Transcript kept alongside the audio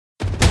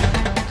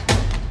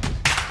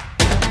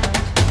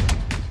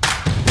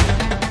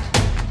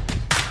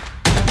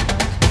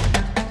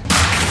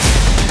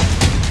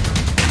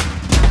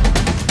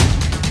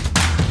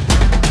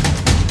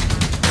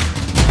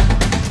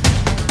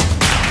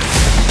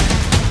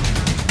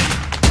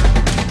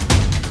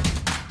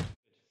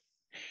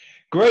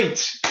Great.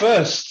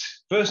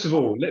 First of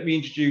all, let me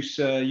introduce,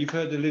 you've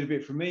heard a little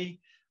bit from me.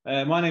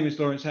 My name is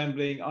Lawrence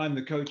Hambling. I'm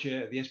the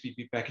co-chair at the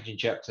SBP Packaging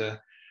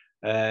Chapter.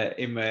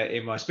 In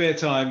my spare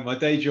time, my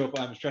day job,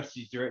 I'm a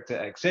strategy director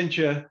at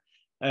Accenture.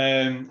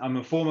 I'm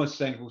a former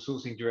sustainable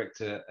sourcing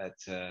director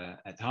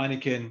at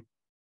Heineken,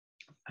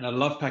 and I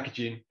love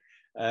packaging.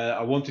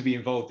 I want to be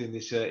involved in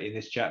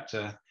this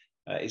chapter.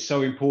 It's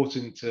so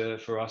important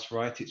for us,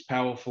 right? It's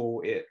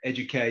powerful. It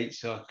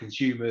educates our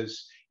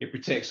consumers. It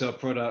protects our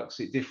products.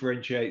 It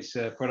differentiates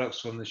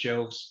products from the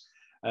shelves,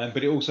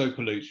 but it also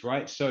pollutes,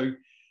 right? So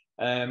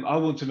I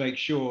want to make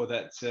sure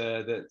that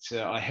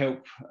I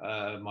help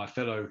my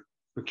fellow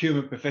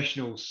procurement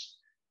professionals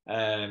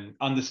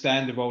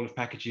understand the role of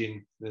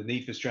packaging, the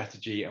need for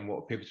strategy, and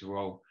what a pivotal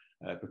role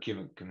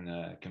procurement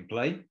can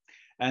play.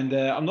 And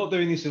I'm not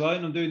doing this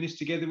alone. I'm doing this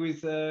together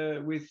with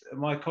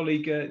my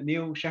colleague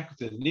Neil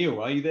Shackleton.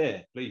 Neil, are you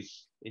there?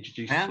 Please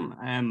introduce yourself.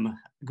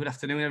 Good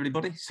afternoon,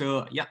 everybody.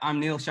 So yeah, I'm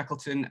Neil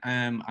Shackleton.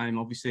 I'm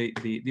obviously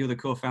the other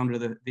co-founder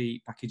of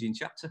the packaging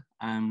chapter.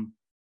 I'm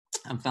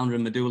founder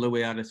of Medulla.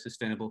 We are a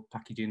sustainable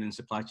packaging and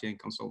supply chain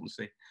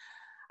consultancy.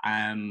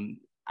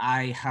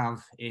 I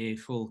have a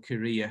full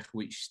career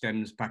which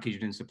stems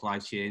packaging and supply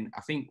chain.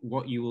 I think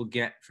what you will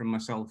get from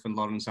myself and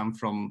Lawrence and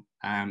from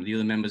the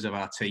other members of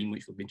our team,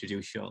 which will be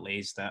introduced shortly,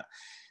 is that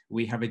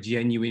we have a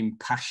genuine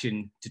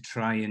passion to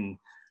try and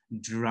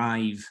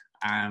drive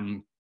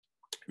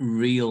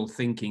real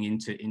thinking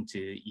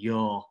into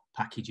your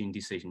packaging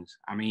decisions.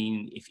 I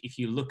mean, if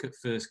you look at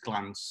first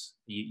glance,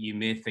 you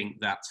may think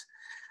that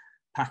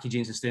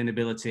packaging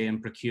sustainability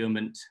and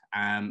procurement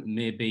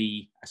may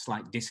be a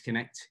slight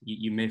disconnect.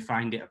 You may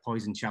find it a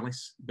poison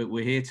chalice, but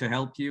we're here to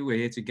help you. We're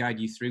here to guide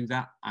you through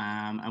that.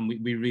 And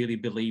we really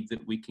believe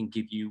that we can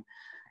give you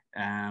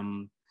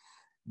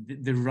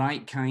the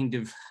right kind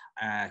of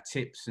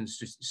tips and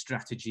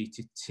strategy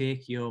to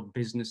take your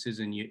businesses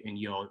and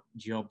your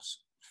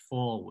jobs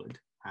forward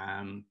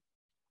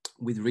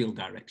with real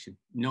direction,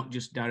 not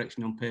just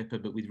direction on paper,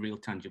 but with real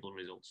tangible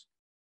results.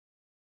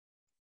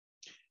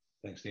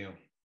 Thanks, Neil.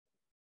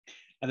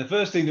 And the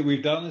first thing that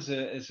we've done as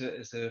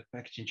a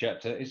packaging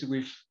chapter is that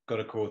we've got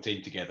a core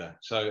team together.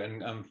 So,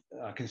 and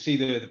I can see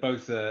they're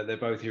both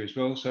here as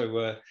well.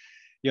 So,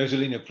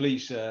 Joselina,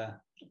 please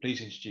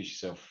introduce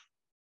yourself.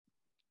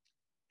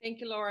 Thank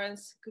you,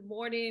 Lawrence. Good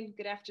morning,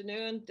 good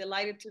afternoon.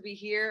 Delighted to be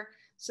here.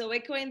 So,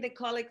 echoing the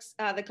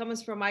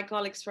comments from my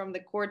colleagues from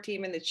the core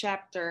team in the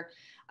chapter,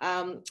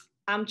 I'm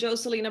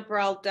Joselina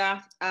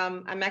Peralta.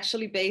 I'm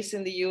actually based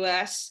in the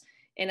US,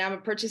 and I'm a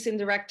purchasing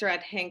director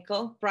at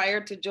Henkel.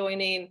 Prior to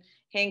joining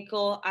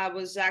Henkel, I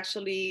was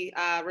actually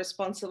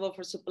responsible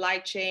for supply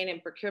chain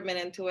and procurement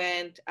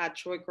end-to-end at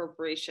Troy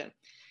Corporation,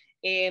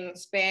 and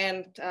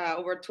spent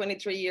over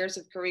 23 years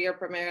of career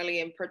primarily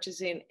in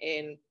purchasing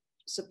in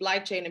supply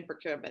chain and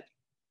procurement.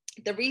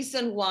 The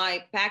reason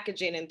why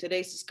packaging in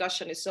today's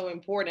discussion is so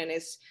important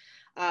is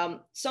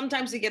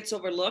sometimes it gets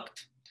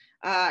overlooked,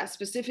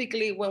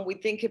 specifically when we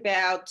think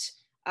about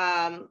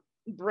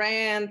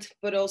brand,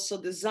 but also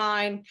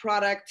design,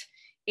 product,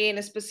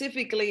 and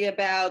specifically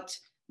about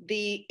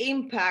the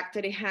impact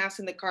that it has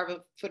in the carbon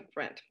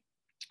footprint.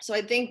 So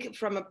I think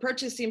from a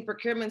purchasing,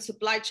 procurement,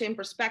 supply chain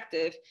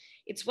perspective,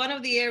 it's one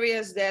of the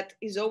areas that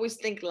is always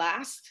think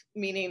last,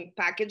 meaning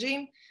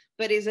packaging,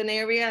 but is an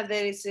area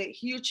that is a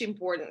huge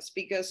importance,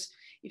 because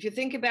if you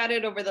think about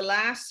it, over the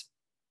last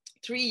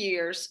 3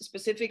 years,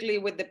 specifically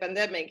with the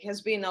pandemic, has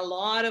been a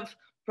lot of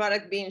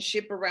product being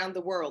shipped around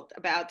the world,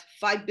 about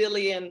 5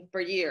 billion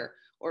per year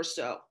or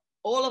so.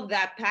 All of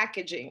that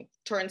packaging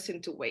turns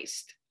into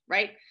waste,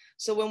 right?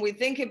 So when we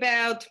think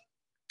about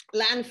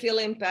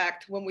landfill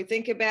impact, when we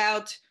think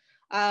about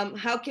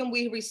how can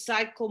we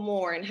recycle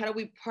more and how do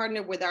we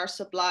partner with our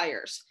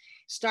suppliers,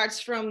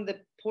 starts from the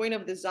point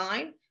of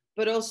design,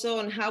 but also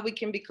on how we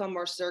can become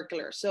more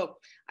circular. So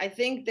I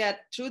think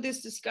that through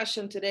this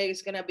discussion today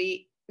is going to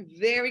be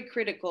very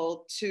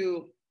critical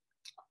to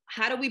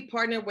how do we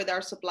partner with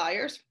our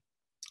suppliers,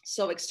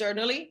 so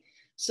externally,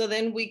 so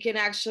then we can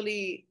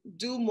actually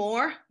do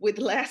more with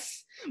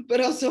less, but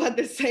also at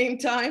the same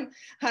time,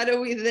 how do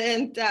we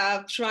then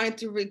try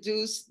to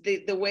reduce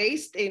the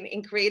waste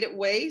in creative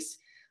ways,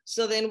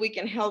 so then we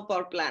can help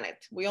our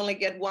planet. We only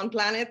get one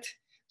planet,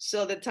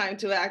 so the time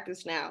to act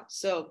is now.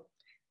 So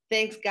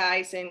thanks,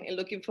 guys, and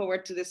looking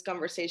forward to this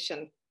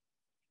conversation.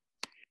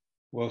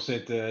 Well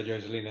said,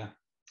 Joselina.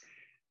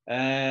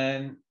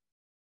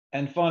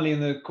 And finally, in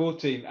the core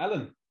team,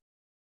 Alan,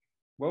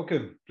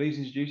 welcome. Please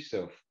introduce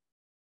yourself.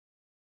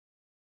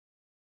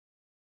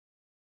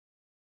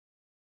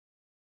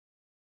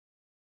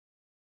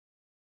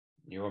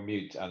 You're on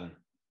mute, Alan.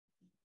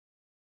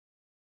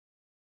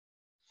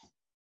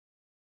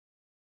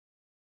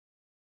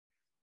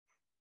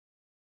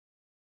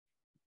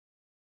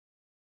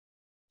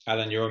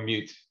 Alan, you're on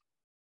mute.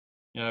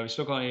 Yeah, we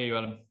still can't hear you,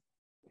 Alan.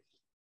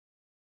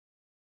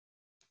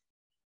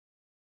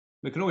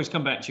 We can always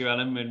come back to you,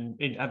 Alan,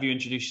 and have you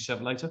introduce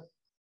yourself later.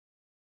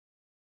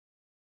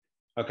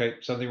 Okay,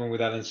 something wrong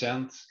with Alan's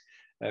sound.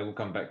 We'll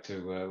come back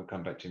to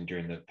him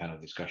during the panel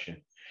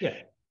discussion. Yeah.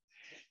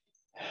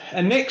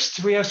 And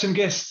next we have some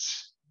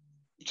guests.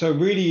 So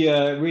really,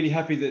 really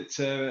happy that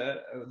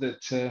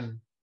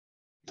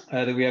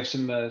that we have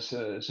some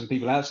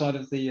people outside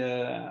of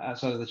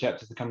the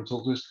chapter to come and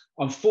talk to us.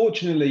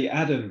 Unfortunately,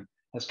 Adam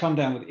has come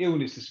down with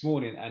illness this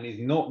morning and is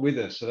not with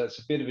us, so that's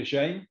a bit of a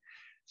shame.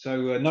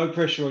 So no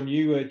pressure on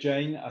you,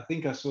 Jane. I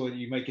think I saw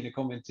you making a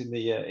comment in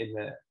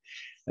the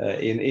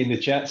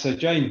chat. So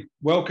Jane,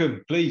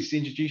 welcome. Please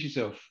introduce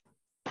yourself.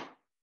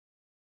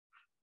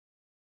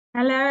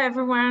 Hello,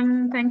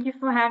 everyone. Thank you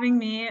for having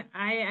me.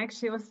 I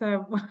actually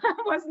also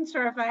wasn't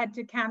sure if I had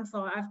to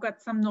cancel. I've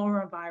got some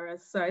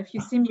norovirus. So if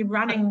you see me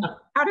running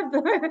out of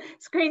the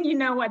screen, you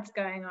know what's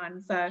going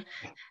on. So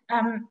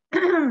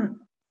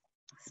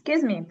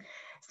excuse me.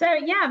 So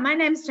yeah, my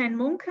name's Jane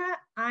Muncke.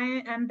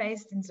 I am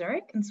based in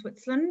Zurich in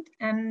Switzerland.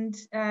 And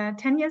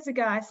 10 years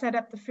ago, I set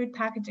up the Food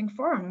Packaging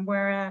Forum,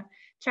 where a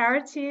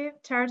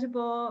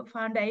charitable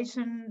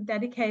foundation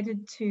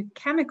dedicated to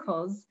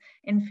chemicals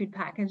in food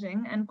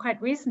packaging. And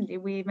quite recently,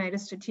 we made a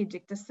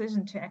strategic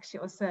decision to actually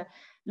also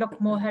look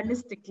more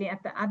holistically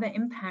at the other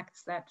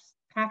impacts that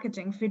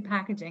food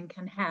packaging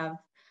can have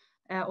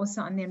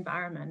also on the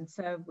environment.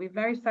 So we're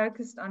very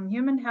focused on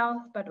human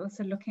health, but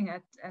also looking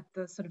at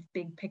the sort of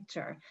big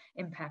picture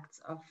impacts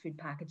of food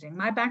packaging.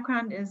 My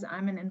background is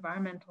I'm an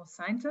environmental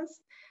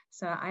scientist,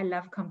 so I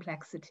love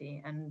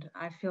complexity, and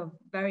I feel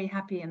very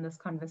happy in this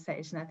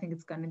conversation. I think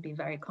it's going to be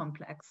very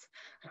complex.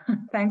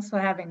 Thanks for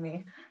having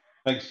me.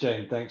 Thanks,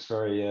 Jane. Thanks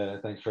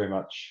very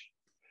much.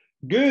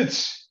 Good.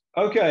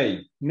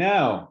 Okay.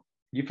 Now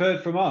you've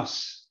heard from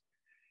us.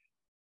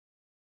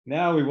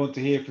 Now we want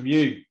to hear from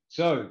you.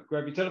 So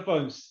grab your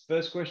telephones.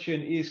 First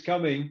question is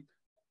coming.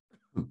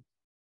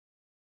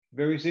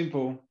 Very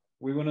simple.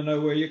 We want to know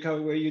where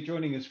you're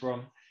joining us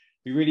from.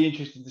 Be really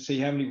interested to see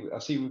how many. I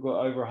see we've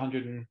got over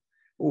 100 and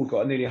we've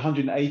got nearly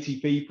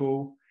 180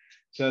 people.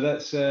 So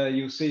that's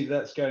you'll see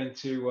that's going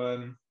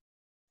to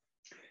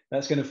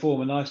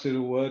form a nice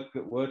little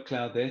word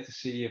cloud there to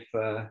see if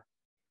I'll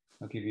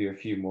give you a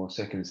few more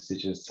seconds to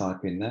just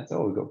type in that.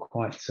 Oh, we've got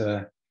quite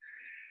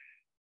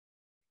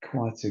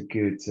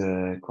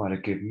a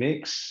good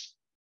mix.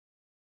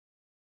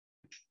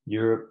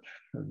 Europe,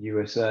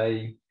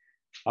 USA.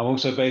 I'm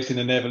also based in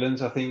the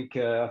Netherlands. I think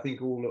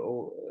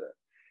all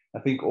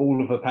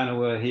of the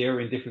panel are here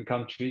in different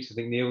countries. I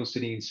think Neil's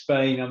sitting in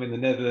Spain. I'm in the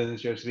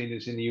Netherlands.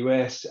 Joselina's in the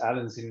US.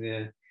 Alan's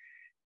in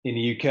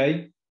the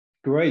UK.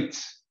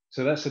 Great.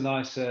 So that's a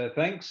nice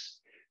thanks.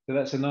 So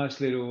that's a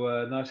nice little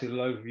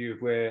overview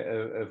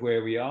of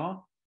where we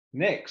are.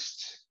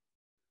 Next.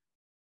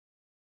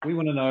 We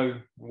want to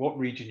know what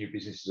region your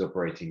business is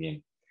operating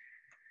in.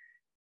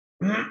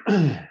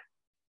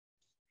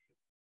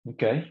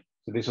 Okay,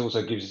 so this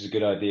also gives us a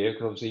good idea,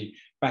 because obviously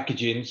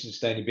packaging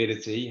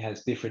sustainability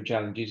has different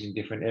challenges in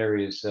different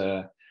areas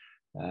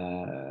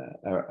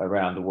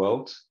around the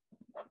world.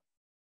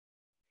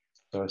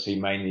 So I see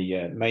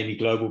mainly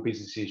global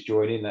businesses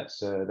joining.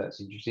 That's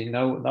interesting.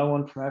 No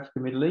one from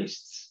Africa, Middle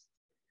East.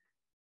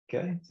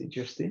 Okay, it's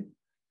interesting.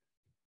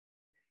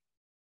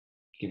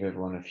 Give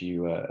everyone a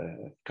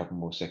couple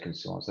more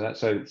seconds to answer that.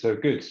 So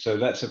good. So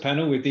that's a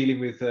panel. We're dealing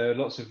with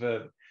lots of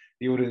the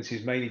audience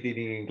is mainly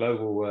dealing in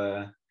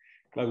global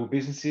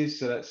businesses.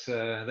 So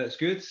that's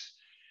good.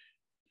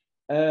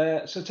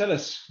 So tell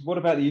us, what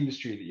about the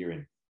industry that you're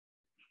in?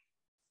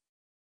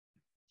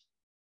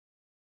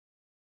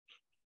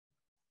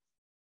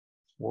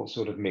 What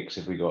sort of mix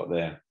have we got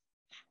there?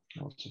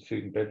 Lots of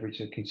food and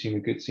beverage and consumer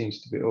goods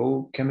seems to be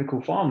all. Chemical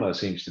pharma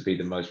seems to be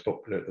the most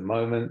popular at the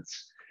moment.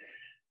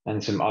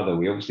 And some other,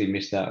 we obviously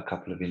missed out a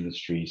couple of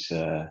industries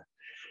there.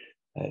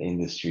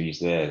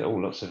 Oh,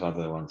 lots of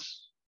other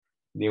ones.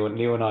 Neil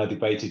and I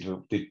debated,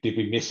 did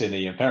we miss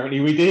any? Apparently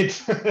we did.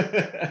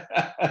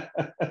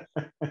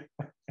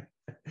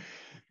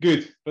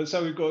 Good, but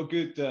so we've got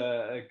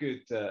a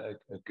good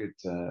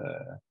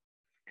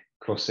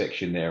cross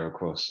section there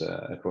across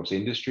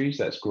industries.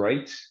 That's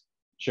great.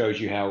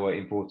 Shows you how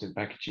important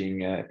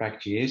packaging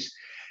is.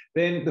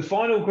 Then the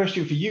final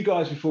question for you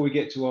guys before we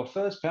get to our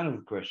first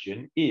panel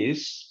question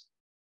is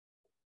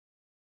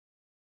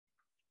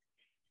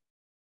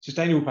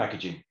sustainable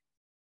packaging.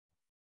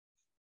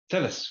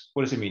 Tell us,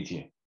 what does it mean to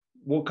you?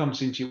 What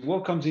comes into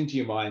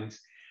your mind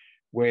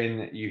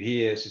when you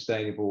hear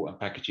sustainable and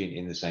packaging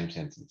in the same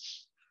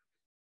sentence?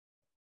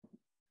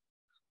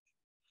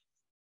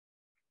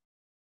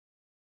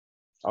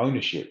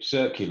 Ownership,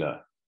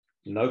 circular,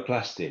 no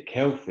plastic,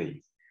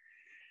 healthy,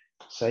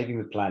 saving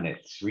the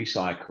planet,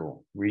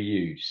 recycle,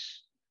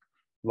 reuse,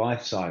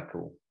 life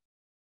cycle.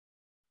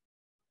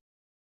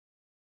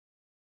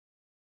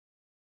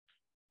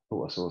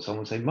 Oh, I saw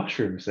someone say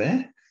mushrooms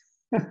there.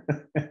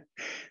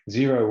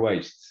 Zero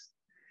waste.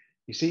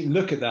 You see,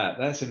 look at that.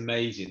 That's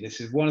amazing. This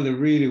is one of the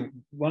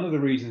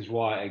reasons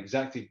why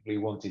we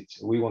wanted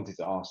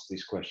to ask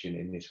this question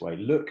in this way.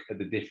 Look at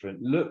the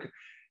different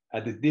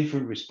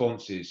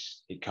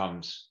responses it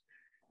comes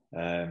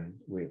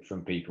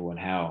from people, and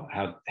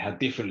how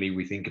differently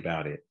we think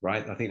about it,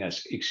 right? I think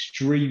that's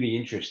extremely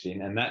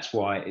interesting, and that's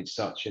why it's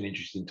such an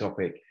interesting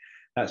topic.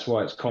 That's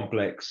why it's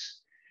complex.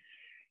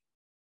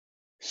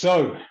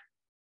 So,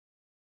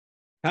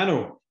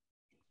 panel,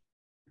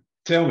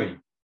 tell me,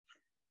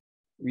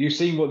 you've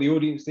seen what the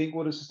audience think.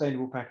 What does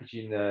sustainable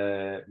packaging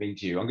mean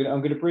to you? I'm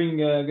going to bring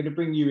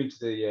you into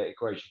the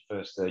equation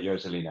first,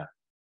 Joselina.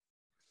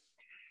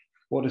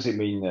 What does it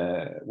mean?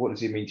 What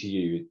does it mean to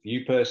you? For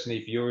you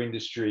personally, for your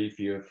industry,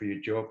 for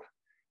your job?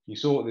 You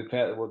saw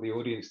what the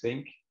audience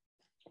think.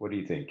 What do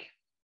you think?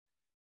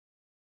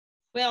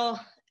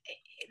 Well,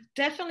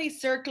 definitely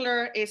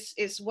circular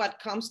is what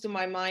comes to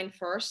my mind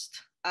first.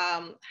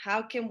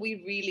 How can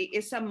we really?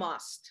 It's a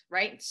must,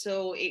 right?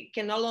 So it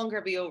can no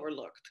longer be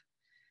overlooked.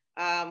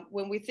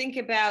 When we think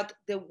about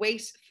the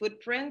waste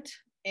footprint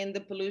and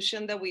the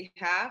pollution that we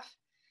have,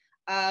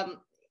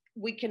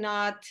 we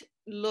cannot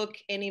look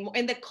anymore.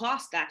 And the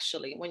cost,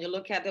 actually, when you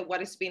look at what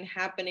has been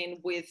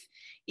happening with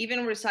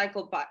even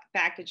recycled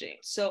packaging.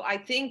 So I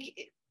think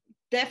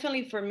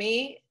definitely for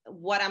me,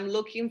 what I'm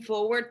looking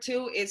forward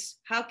to is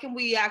how can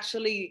we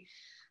actually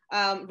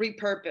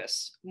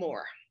repurpose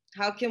more?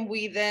 How can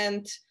we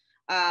then,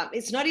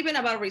 it's not even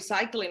about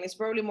recycling, it's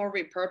probably more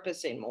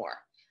repurposing more.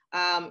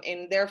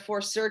 And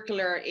therefore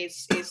circular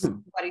is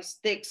what it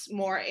sticks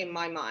more in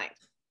my mind.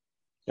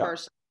 Yep.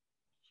 Personally.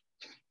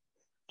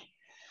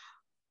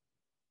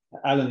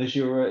 Alan, is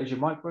your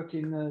mic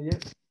working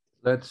yet?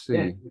 Let's see.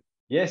 Yeah.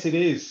 Yes, it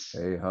is.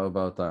 Hey, how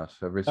about that?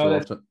 Every so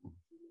often.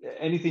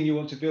 Anything you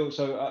want to build.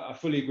 So I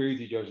fully agree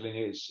with you,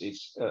 Joselina.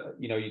 It's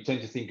you know, you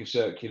tend to think of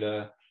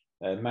circular.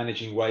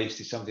 Managing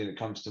waste is something that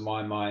comes to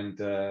my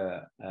mind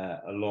a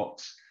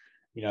lot.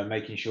 You know,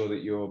 making sure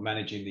that you're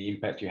managing the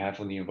impact you have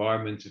on the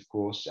environment, of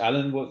course.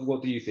 Alan,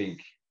 what do you think?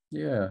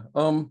 Yeah.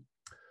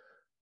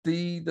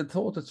 The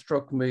thought that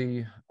struck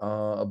me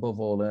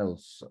above all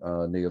else,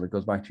 Neil, it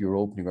goes back to your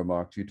opening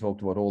remarks. You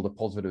talked about all the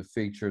positive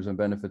features and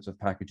benefits of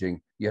packaging,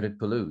 yet it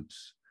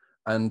pollutes.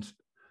 And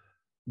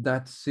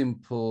that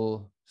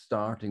simple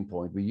starting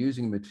point, we're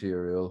using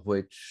material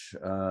which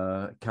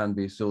can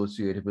be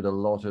associated with a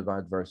lot of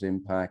adverse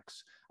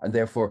impacts, and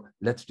therefore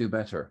let's do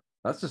better.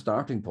 That's the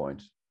starting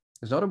point.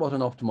 It's not about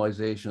an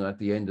optimization at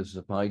the end of the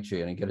supply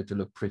chain and get it to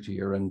look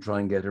prettier and try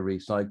and get a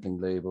recycling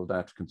label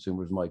that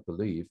consumers might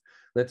believe.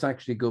 Let's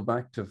actually go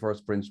back to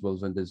first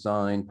principles and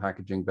design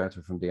packaging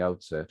better from the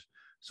outset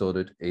so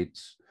that it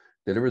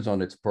delivers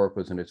on its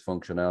purpose and its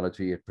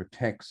functionality. It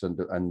protects and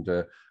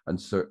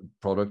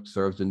product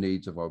serves the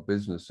needs of our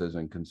businesses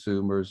and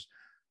consumers.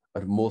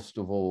 But most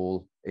of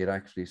all, it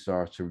actually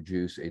starts to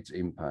reduce its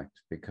impact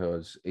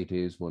because it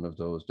is one of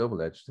those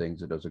double-edged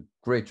things. It does a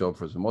great job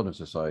for us in modern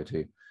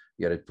society,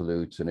 yet it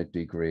pollutes and it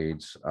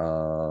degrades,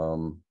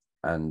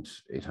 and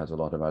it has a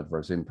lot of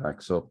adverse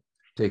impacts. So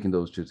taking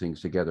those two things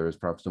together is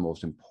perhaps the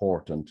most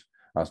important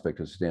aspect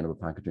of sustainable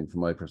packaging from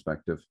my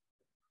perspective.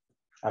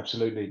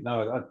 Absolutely.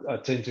 No, I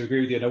tend to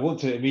agree with you. And I want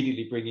to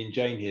immediately bring in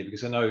Jane here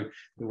because I know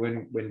that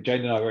when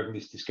Jane and I were having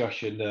this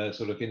discussion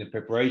sort of in the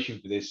preparation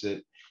for this,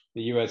 that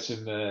you had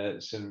some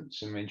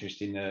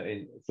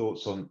interesting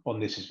thoughts on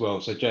this as well.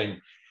 So Jane,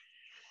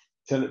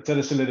 tell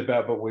us a little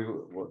about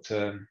what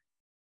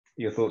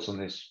your thoughts on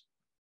this.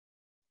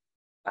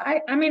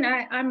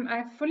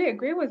 I fully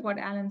agree with what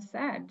Alan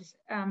said.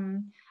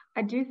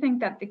 I do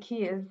think that the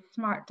key is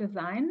smart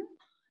design.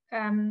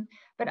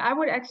 But I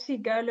would actually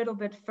go a little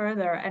bit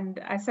further.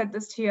 And I said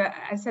this to you,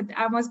 I said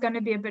I was going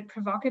to be a bit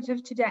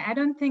provocative today. I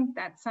don't think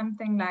that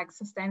something like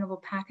sustainable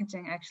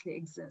packaging actually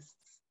exists.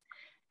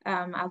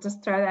 I'll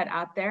just throw that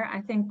out there.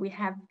 I think we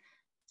have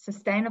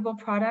sustainable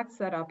products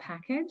that are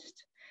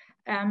packaged.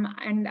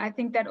 And I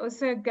think that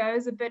also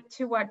goes a bit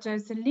to what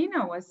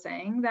Joselina was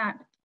saying,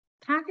 that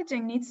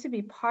packaging needs to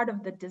be part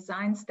of the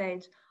design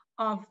stage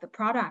of the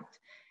product.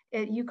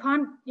 You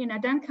can't,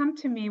 don't come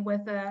to me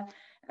with a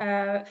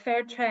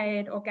fair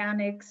trade,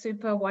 organic,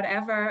 super,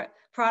 whatever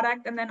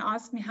product, and then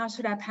ask me, how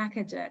should I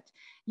package it?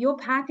 Your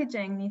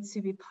packaging needs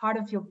to be part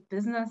of your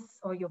business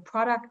or your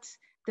product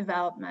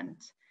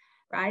development,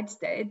 right?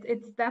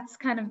 That's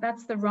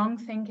the wrong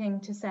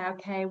thinking to say,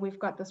 okay, we've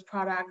got this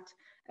product,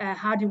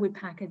 how do we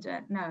package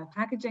it? No,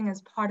 packaging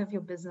is part of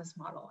your business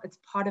model. It's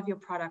part of your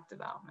product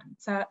development.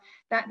 So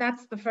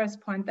that's the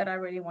first point that I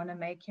really want to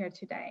make here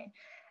today.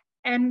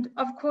 And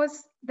of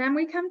course, then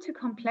we come to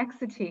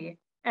complexity.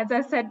 As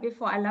I said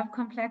before, I love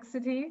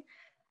complexity.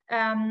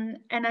 And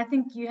I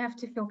think you have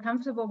to feel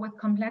comfortable with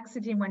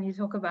complexity when you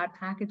talk about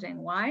packaging.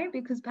 Why?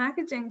 Because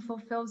packaging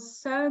fulfills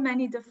so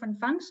many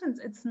different functions.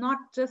 It's not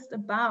just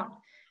about,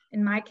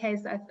 in my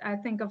case, I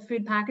think of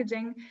food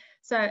packaging.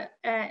 So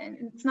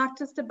it's not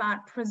just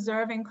about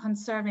preserving,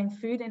 conserving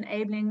food,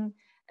 enabling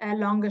a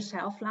longer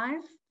shelf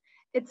life.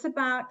 It's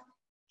about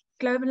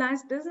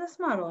globalized business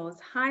models,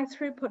 high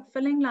throughput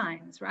filling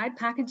lines, right?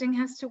 Packaging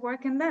has to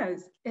work in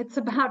those. It's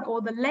about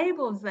all the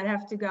labels that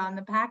have to go on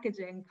the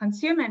packaging,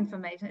 consumer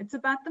information. It's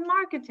about the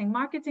marketing.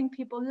 Marketing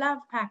people love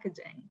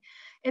packaging.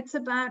 It's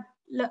about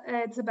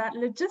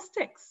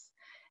logistics.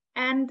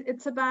 And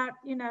it's about,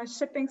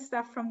 shipping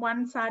stuff from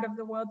one side of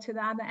the world to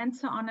the other, and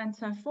so on and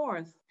so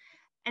forth.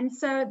 And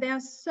so there are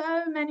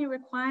so many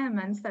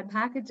requirements that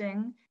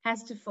packaging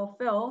has to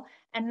fulfill.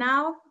 And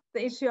now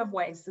the issue of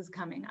waste is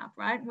coming up,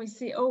 right? We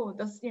see,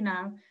 this,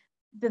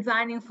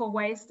 designing for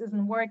waste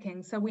isn't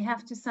working. So we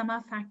have to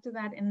somehow factor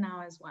that in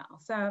now as well.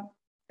 So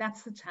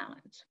that's the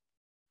challenge.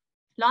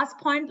 Last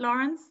point,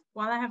 Lawrence,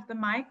 while I have the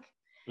mic.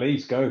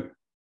 Please go.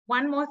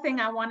 One more thing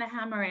I want to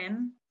hammer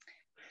in.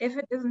 If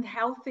it isn't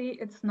healthy,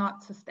 it's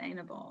not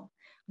sustainable.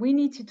 We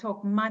need to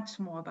talk much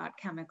more about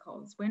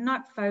chemicals. We're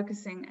not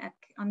focusing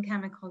on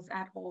chemicals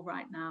at all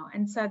right now.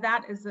 And so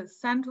that is a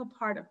central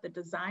part of the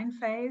design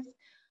phase.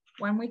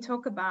 When we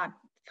talk about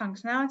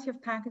functionality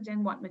of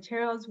packaging, what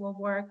materials will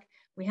work,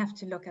 we have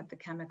to look at the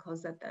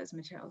chemicals that those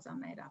materials are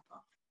made up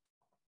of.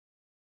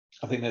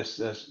 I think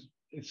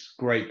it's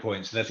great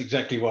points. And that's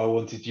exactly why I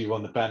wanted you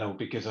on the panel,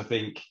 because I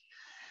think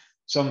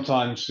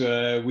sometimes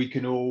we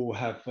can all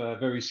have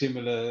very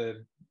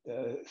similar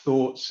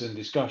thoughts and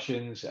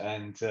discussions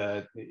and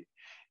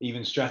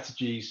even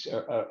strategies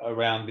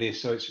around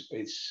this. So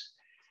it's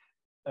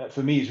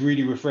for me, it's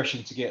really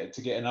refreshing to get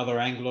another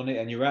angle on it.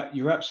 And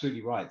you're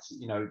absolutely right.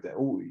 You know,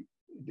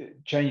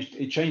 it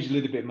changed a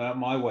little bit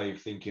my way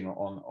of thinking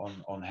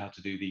on how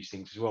to do these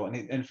things as well.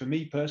 And for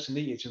me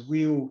personally, it's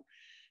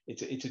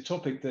a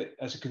topic that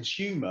as a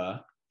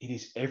consumer, it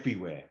is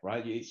everywhere,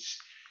 right?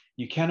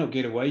 You cannot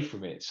get away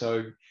from it.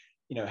 So,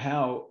 you know,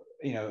 how,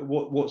 you know,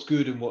 what's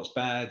good and what's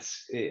bad,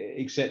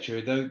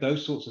 etc.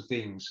 Those sorts of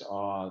things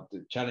are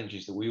the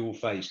challenges that we all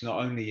face, not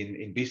only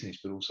in business,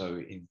 but also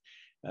in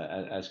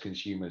as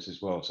consumers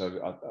as well.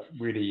 So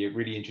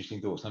really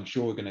interesting thoughts. I'm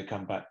sure we're going to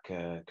come back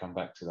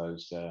to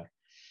those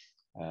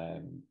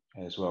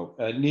as well.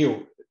 Neil,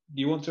 do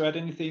you want to add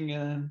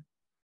anything?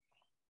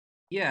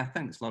 Yeah,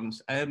 thanks,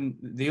 Lawrence.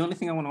 The only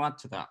thing I want to add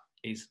to that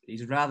is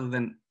rather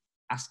than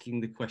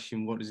asking the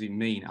question, what does it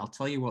mean? I'll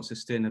tell you what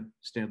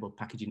sustainable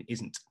packaging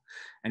isn't.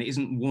 And it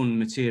isn't one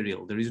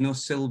material. There is no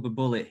silver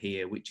bullet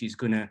here, which is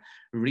going to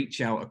reach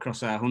out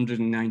across our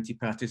 190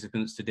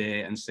 participants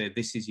today and say,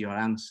 this is your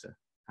answer.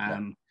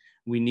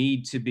 We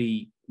need to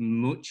be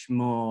much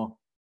more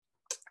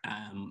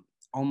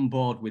on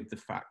board with the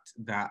fact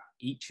that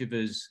each of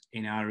us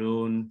in our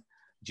own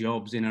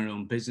jobs, in our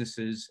own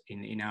businesses,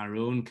 in our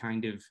own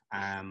kind of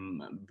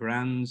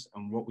brands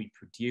and what we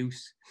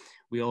produce,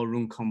 we all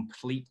run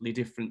completely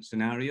different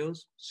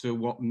scenarios. So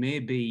what may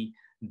be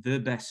the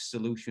best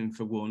solution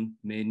for one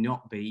may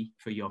not be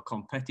for your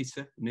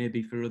competitor,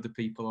 maybe for other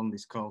people on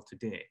this call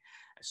today.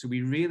 So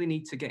we really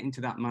need to get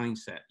into that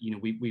mindset. You know,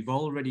 we've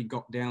already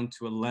got down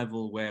to a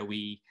level where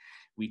we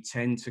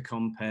tend to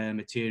compare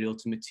material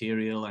to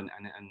material and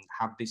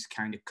have this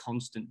kind of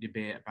constant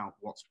debate about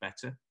what's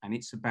better. And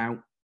it's about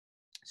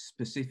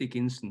specific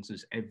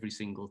instances every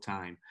single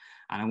time.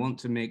 And I want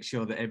to make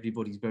sure that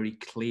everybody's very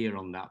clear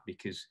on that,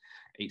 because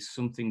it's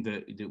something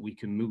that we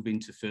can move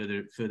into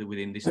further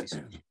within this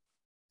discussion.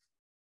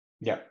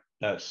 Yeah,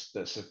 that's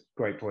a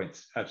great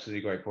point.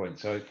 Absolutely great point.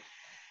 So,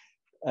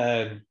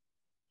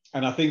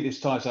 and I think this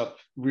ties up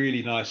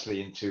really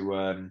nicely into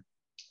our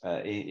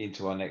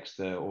next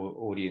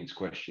audience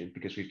question,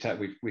 because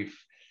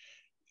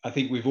I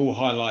think we've all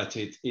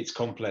highlighted it's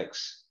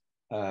complex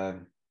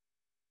and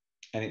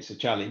it's a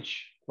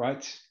challenge,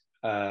 right?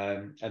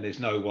 And there's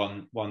no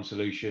one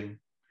solution.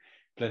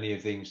 Plenty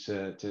of things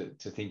to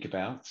think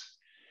about.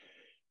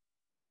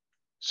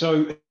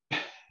 So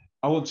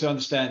I want to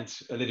understand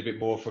a little bit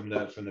more from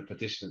the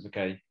participants.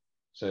 Okay,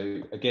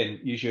 so again,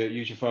 use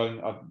your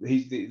phone.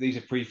 These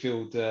are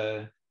pre-filled.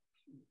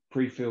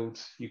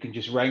 You can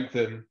just rank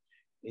them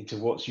into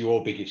what's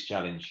your biggest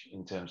challenge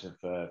in terms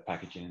of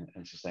packaging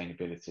and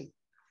sustainability.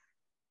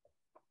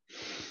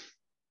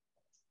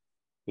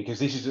 Because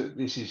this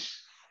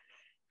is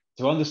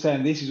to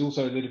understand. This is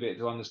also a little bit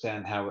to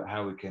understand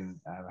how we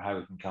can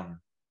come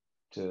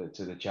to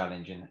the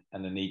challenge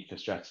and the need for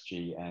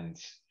strategy and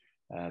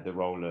the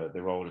role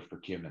of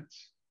procurement.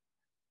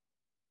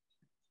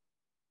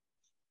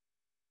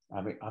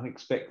 I'm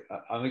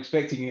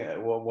expecting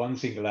one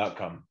single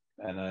outcome,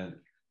 and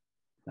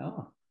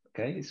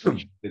okay, it's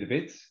switching a little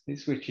bit.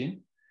 It's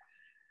switching.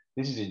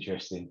 This is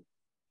interesting.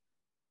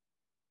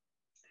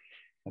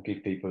 I'll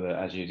give people,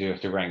 as you do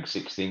have to rank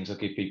 6 things, I'll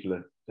give people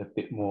a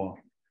bit more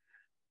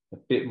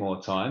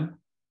time.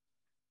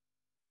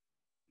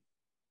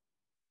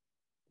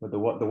 But the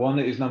one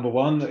that is number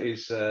 1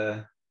 is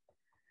the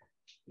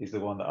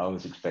one that I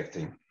was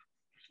expecting.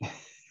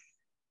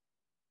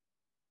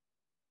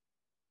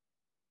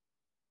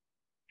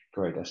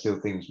 Great, there's still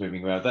things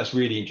moving around. That's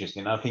really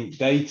interesting. I think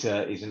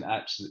data is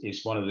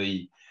one of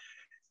the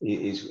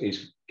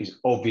is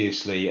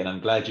obviously, and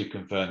I'm glad you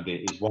confirmed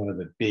it, is one of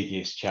the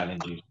biggest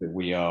challenges that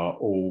we are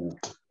all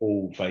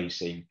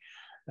facing.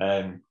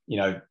 You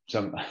know,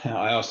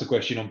 I asked the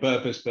question on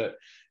purpose, but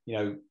you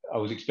know, I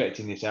was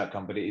expecting this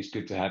outcome, but it is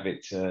good to have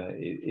it.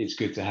 It's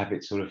good to have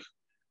it sort of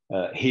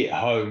hit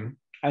home,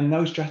 and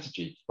no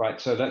strategy, right?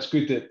 So that's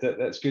good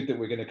that's good that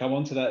we're going to come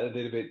on to that a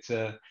little bit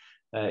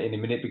in a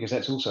minute, because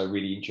that's also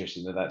really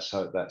interesting that's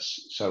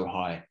so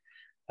high,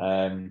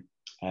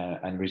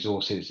 and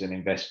resources and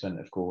investment,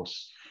 of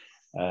course.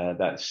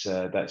 That's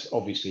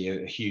obviously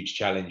a huge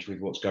challenge with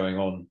what's going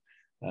on,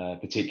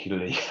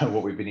 particularly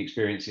what we've been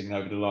experiencing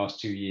over the last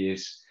 2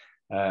 years,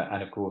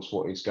 and of course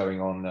what is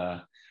going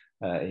on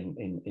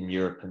in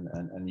Europe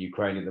and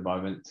Ukraine at the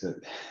moment,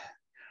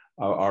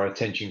 our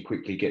attention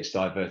quickly gets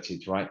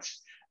diverted, right?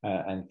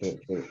 And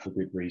for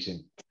good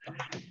reason.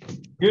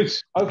 Good.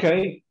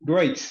 Okay.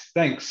 Great.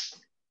 Thanks.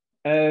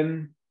 Okay.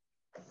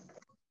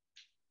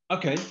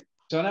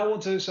 So now I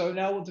want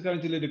to go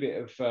into a little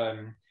bit of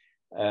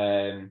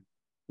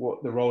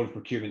what the role of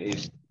procurement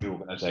is in the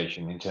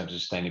organisation in terms of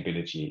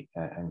sustainability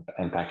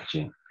and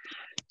packaging.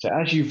 So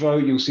as you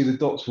vote, you'll see the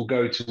dots will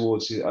go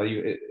towards, are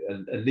you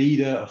a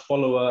leader, a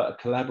follower, a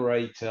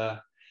collaborator?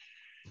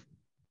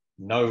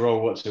 No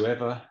role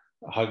whatsoever.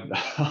 I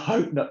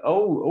hope not.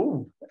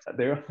 Oh,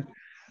 there.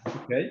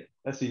 Okay,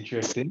 that's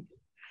interesting.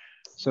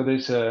 So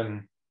there's,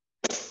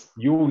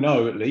 you all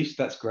know at least,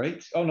 that's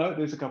great. Oh no,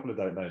 there's a couple of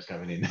don't knows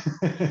coming in.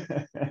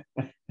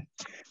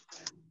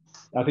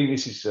 I think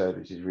this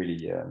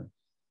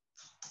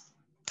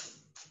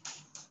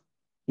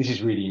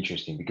is really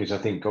interesting, because I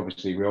think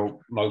obviously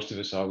most of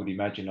us, I would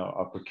imagine,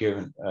 are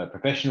procurement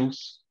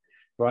professionals,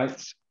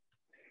 right?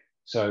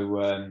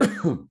 So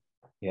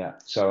yeah,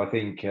 so I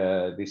think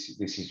this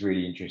is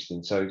really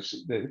interesting. So it's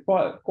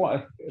quite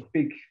a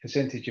big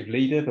percentage of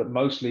leader, but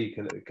mostly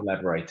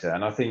collaborator.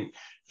 And I think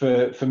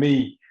for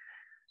me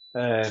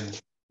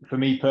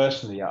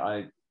personally,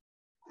 I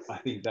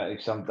think that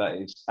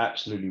is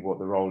absolutely what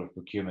the role of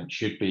procurement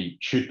should be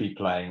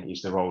playing,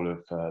 is the role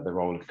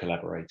of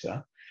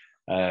collaborator.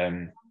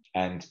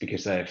 And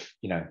because they've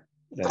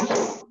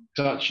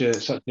such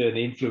an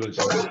influence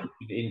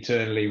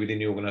internally within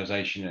the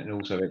organisation and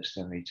also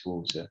externally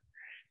towards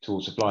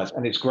suppliers.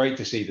 And it's great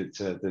to see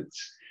that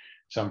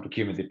some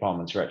procurement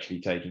departments are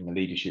actually taking a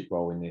leadership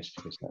role in this,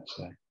 because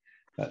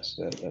that's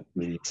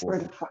really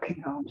important. Really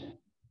fucking hard.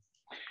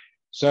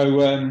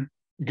 So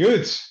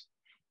good.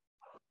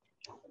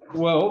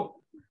 Well,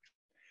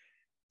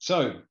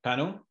 so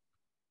panel,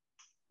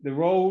 the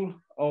role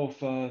of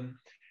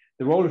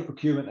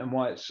procurement and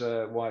why it's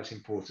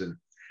important.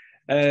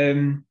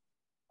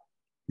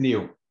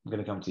 Neil, I'm going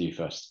to come to you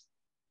first.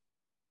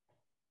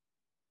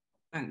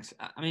 Thanks.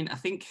 I mean, I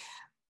think,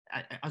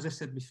 as I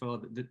said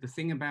before, the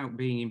thing about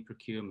being in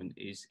procurement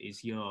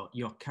is your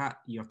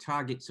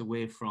targets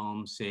away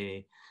from,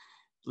 say,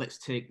 let's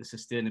take the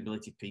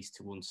sustainability piece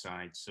to one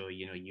side. So,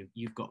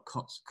 you've got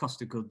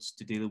cost of goods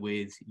to deal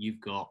with,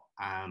 you've got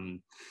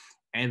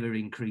ever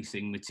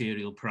increasing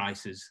material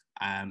prices.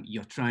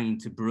 You're trying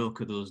to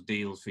broker those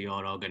deals for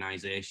your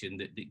organization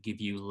that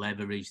give you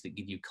leverage, that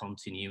give you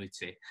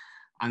continuity.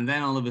 And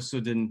then all of a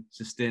sudden,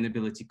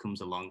 sustainability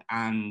comes along,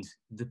 and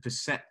the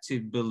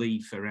perceptive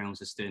belief around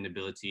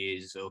sustainability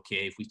is,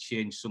 okay, if we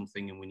change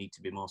something and we need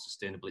to be more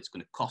sustainable, it's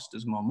going to cost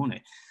us more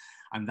money.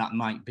 And that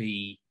might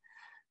be,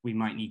 we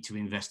might need to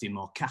invest in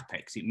more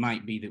CapEx. It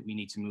might be that we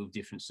need to move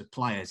different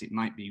suppliers. It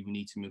might be we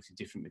need to move to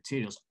different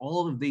materials.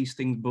 All of these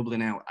things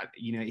bubbling out.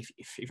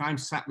 If I'm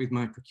sat with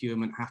my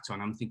procurement hat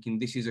on, I'm thinking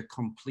this is a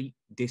complete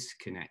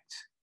disconnect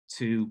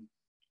to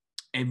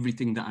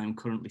everything that I'm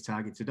currently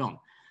targeted on.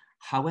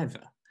 However,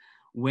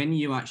 when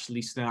you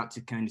actually start to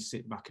kind of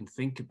sit back and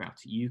think about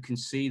it, you can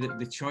see that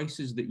the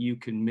choices that you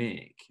can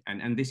make,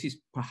 and this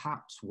is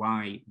perhaps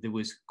why there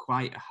was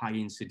quite a high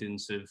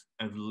incidence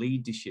of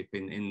leadership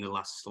in the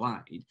last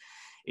slide,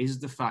 is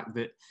the fact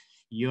that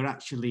you're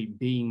actually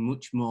being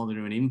much more than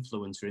an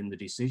influencer in the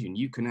decision.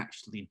 You can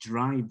actually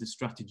drive the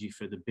strategy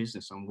for the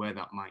business on where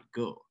that might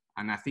go.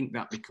 And I think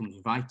that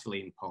becomes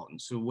vitally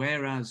important. So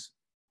whereas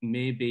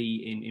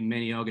maybe in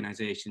many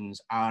organizations,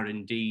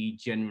 R&D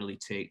generally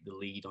take the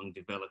lead on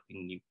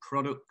developing new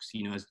products.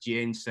 As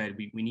Jane said,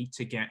 we need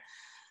to get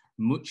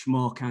much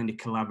more kind of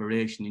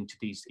collaboration into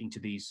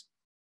these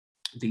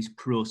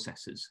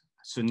processes.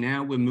 So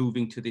now we're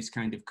moving to this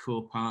kind of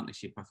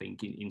co-partnership, I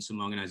think, in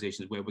some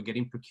organizations, where we're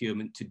getting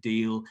procurement to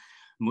deal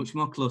much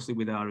more closely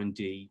with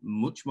R&D,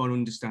 much more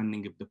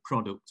understanding of the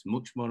product,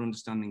 much more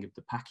understanding of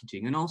the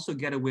packaging, and also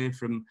get away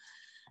from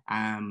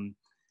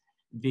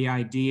the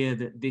idea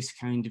that this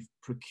kind of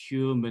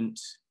procurement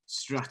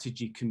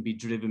strategy can be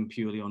driven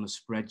purely on a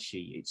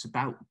spreadsheet. It's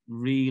about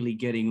really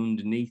getting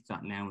underneath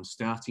that now and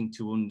starting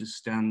to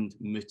understand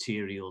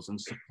materials and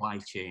supply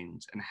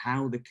chains and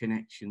how the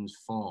connections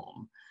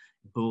form,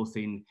 both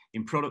in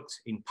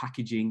product, in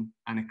packaging,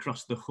 and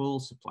across the whole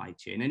supply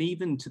chain, and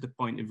even to the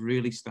point of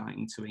really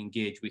starting to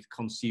engage with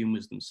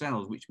consumers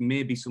themselves, which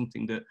may be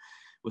something that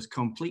was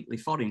completely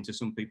foreign to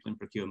some people in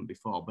procurement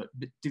before, but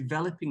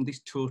developing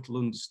this total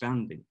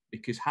understanding,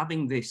 because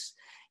having this,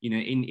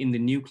 in the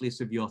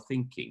nucleus of your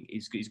thinking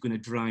is going to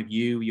drive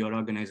you, your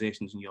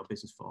organizations, and your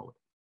business forward.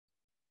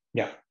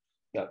 Yeah,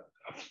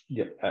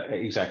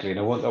 exactly. And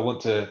I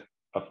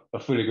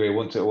fully agree. I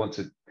want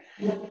to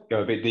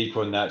go a bit deeper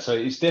on that. So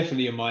it's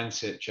definitely a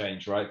mindset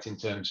change, right? In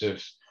terms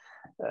of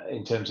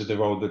the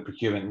role that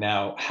procurement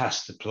now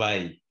has to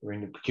play. I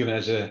mean, procurement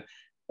is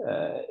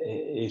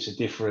a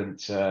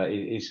different,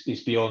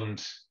 is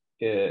beyond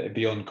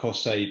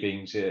cost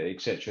savings,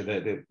 etc.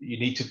 That you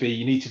need to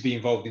be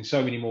involved in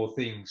so many more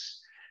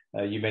things.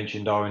 You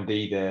mentioned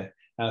R&D there,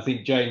 and I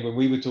think, Jane, when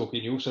we were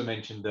talking, you also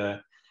mentioned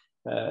a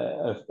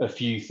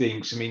few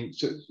things. I mean,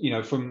 so,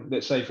 from,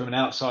 let's say, from an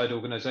outside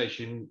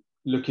organisation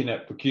looking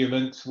at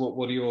procurement,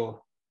 what are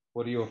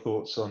your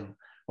thoughts on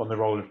the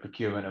role of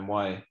procurement and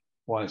why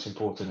it's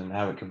important and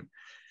how it can?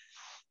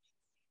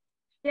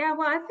 Yeah,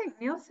 well, I think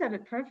Neil said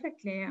it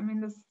perfectly. I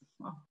mean, this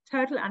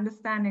total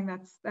understanding,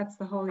 that's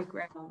the holy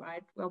grail,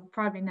 right? We'll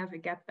probably never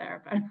get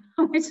there,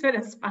 but we should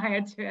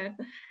aspire to it,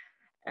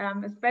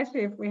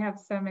 especially if we have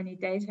so many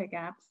data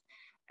gaps.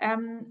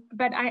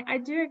 But I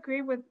do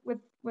agree with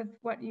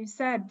what you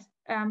said.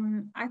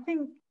 I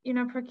think, you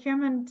know,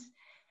 procurement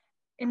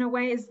in a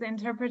way is the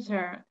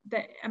interpreter.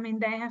 I mean,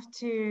 they have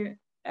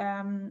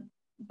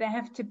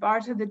to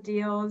barter the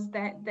deals.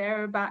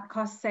 They're about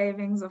cost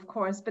savings, of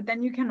course, but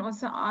then you can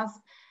also ask,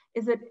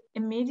 is it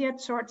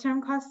immediate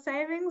short-term cost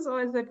savings, or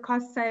is it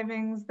cost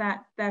savings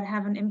that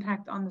have an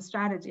impact on the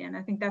strategy? And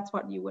I think that's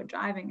what you were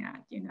driving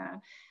at, you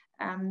know,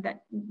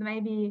 that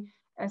maybe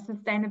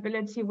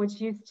sustainability, which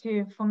used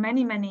to for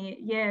many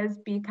years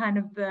be kind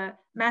of the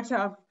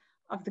matter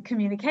of the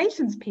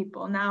communications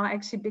people, now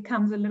actually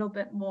becomes a little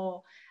bit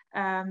more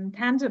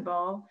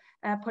tangible.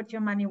 Put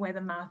your money where the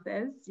mouth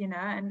is, you know,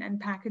 and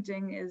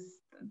packaging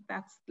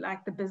that's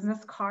like the business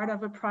card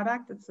of a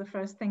product. It's the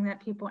first thing that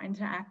people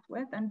interact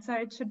with, and so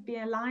it should be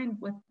aligned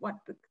with what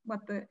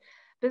the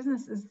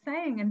business is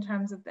saying in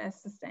terms of their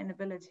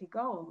sustainability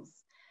goals.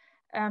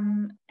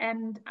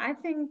 And I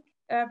think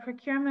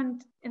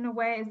procurement, in a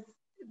way,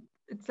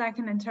 it's like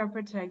an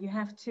interpreter. You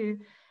have to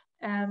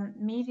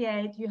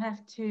mediate. You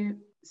have to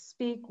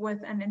speak with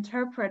and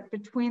interpret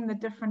between the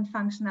different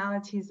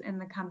functionalities in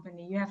the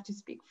company. You have to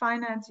speak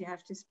finance, you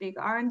have to speak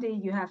R&D,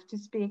 you have to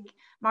speak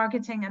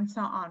marketing, and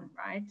so on,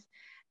 right?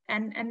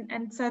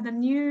 And so the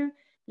new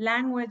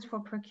language for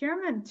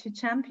procurement to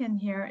champion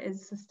here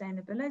is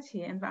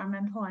sustainability,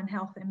 environmental and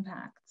health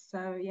impact.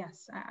 So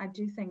yes, I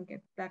do think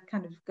that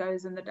kind of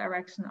goes in the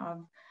direction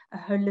of a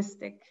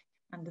holistic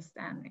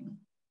understanding.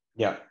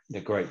 Yeah,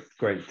 great.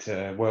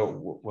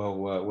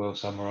 Well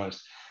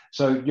summarized.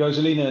 So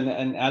Joselina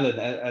and Alan,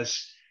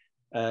 as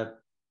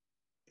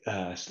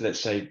let's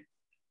say,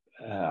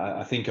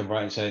 I think I'm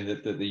right in saying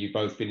that you've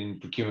both been in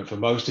procurement for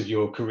most of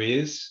your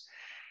careers.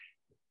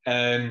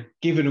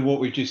 Given what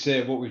we've just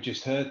said, what we've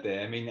just heard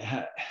there, I mean,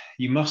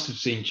 you must have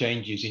seen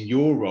changes in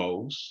your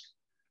roles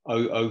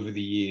over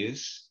the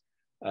years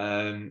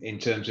in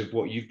terms of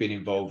what you've been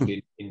involved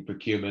in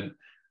procurement.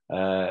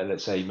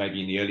 Let's say maybe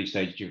in the early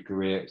stage of your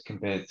career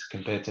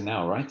compared to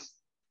now, right?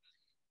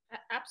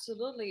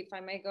 Absolutely. If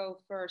I may go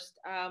first,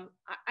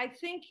 I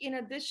think in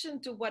addition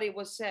to what it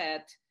was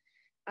said,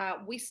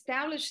 we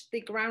established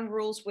the ground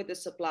rules with the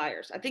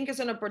suppliers. I think it's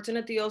an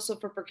opportunity also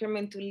for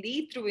procurement to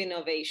lead through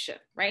innovation,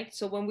 right?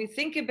 So when we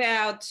think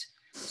about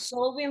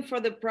solving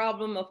for the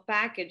problem of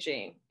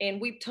packaging,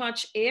 and we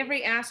touch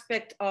every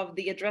aspect of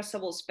the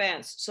addressable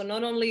spends. So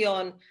not only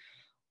on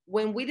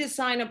when we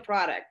design a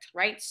product,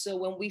 right? So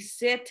when we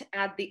sit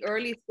at the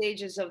early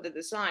stages of the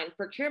design,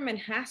 procurement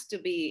has to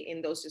be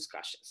in those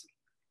discussions.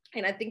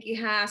 And I think it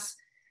has.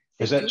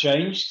 Has that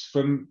changed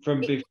from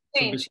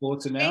before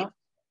to now?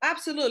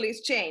 Absolutely,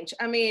 it's changed.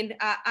 I mean,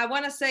 I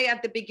want to say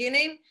at the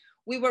beginning,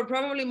 we were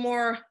probably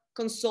more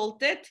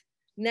consulted.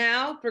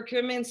 Now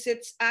procurement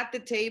sits at the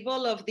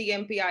table of the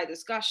MPI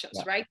discussions,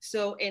 yeah. Right?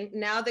 So, and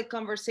now the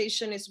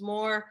conversation is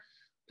more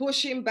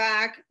pushing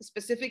back,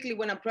 specifically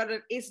when a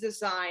product is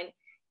designed,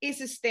 is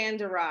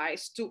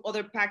standardized to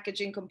other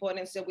packaging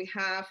components that we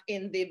have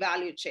in the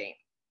value chain.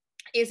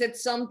 Is it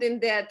something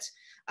that,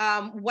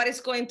 what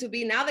is going to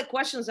be, now the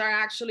questions are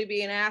actually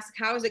being asked,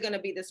 how is it going to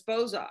be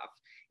disposed of?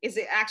 Is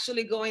it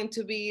actually going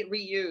to be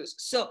reused?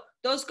 So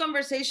those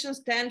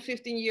conversations 10,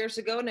 15 years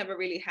ago never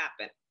really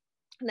happened.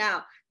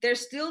 Now,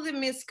 there's still the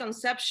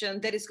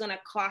misconception that it's going to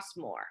cost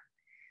more.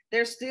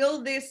 There's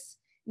still this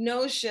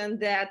notion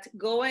that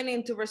going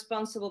into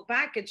responsible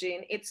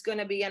packaging, it's going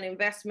to be an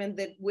investment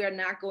that we're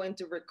not going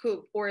to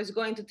recoup, or is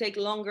going to take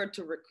longer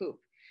to recoup.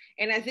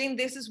 And I think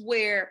this is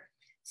where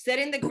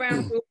setting the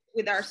ground rules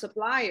with our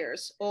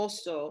suppliers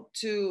also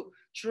to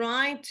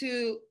try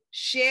to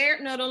share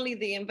not only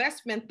the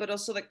investment, but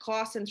also the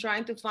cost, and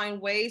trying to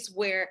find ways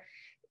where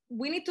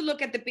we need to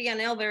look at the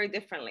P&L very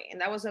differently.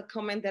 And that was a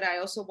comment that I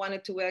also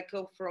wanted to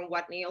echo from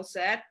what Neil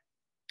said.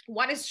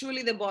 What is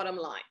truly the bottom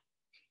line?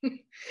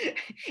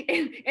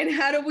 and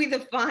how do we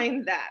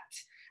define that?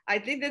 I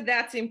think that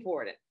that's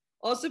important.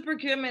 Also,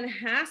 procurement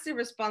has the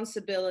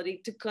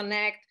responsibility to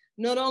connect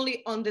not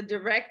only on the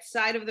direct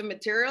side of the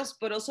materials,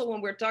 but also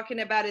when we're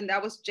talking about, and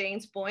that was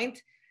Jane's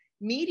point,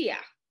 media,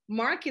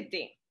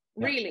 marketing,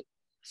 really. Yeah.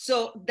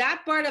 So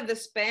that part of the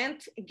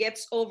spend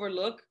gets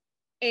overlooked,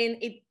 and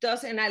it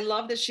does. And I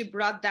love that she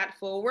brought that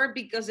forward,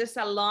 because there's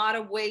a lot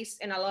of waste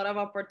and a lot of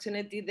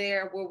opportunity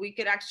there where we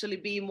could actually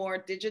be more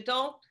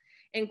digital.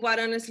 And quite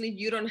honestly,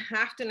 you don't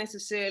have to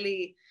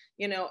necessarily,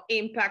 you know,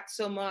 impact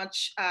so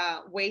much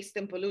waste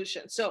and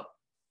pollution. So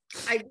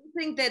I do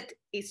think that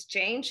it's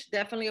changed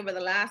definitely over the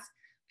last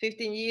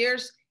 15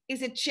 years.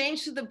 Is it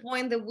changed to the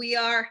point that we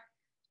are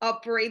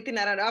operating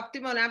at an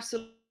optimum?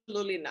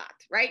 Absolutely not,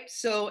 right?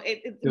 So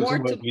it's more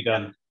to be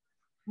done.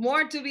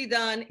 More to be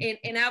done.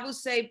 And I would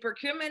say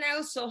procurement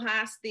also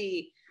has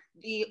the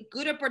the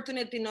good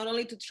opportunity not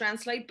only to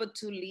translate, but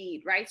to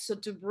lead, right? So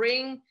to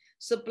bring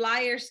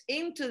suppliers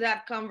into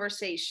that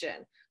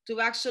conversation, to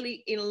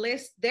actually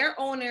enlist their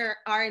own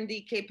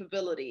R&D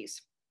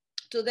capabilities,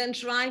 to then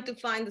trying to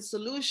find the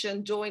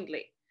solution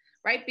jointly,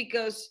 right?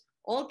 Because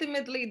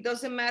ultimately, it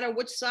doesn't matter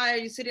which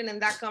side you're sitting in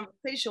that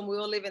conversation, we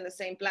all live in the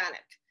same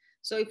planet.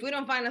 So if we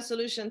don't find a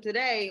solution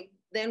today,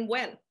 then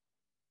when?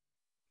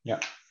 Yeah,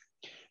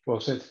 well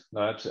said.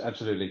 No,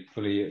 absolutely,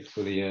 fully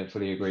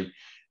agree.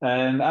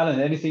 Alan,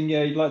 anything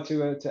you'd like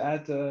to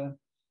add? A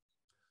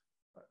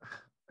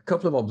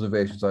couple of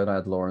observations I'd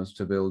add, Lawrence,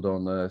 to build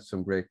on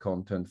some great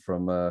content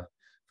from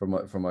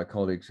my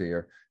colleagues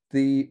here.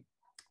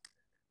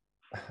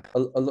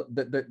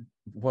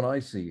 What I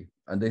see,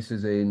 and this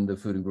is in the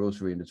food and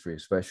grocery industry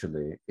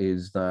especially,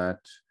 is that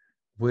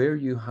where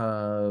you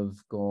have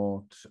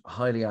got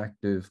highly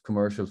active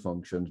commercial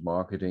functions,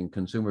 marketing,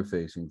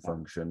 consumer-facing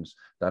functions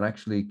that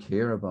actually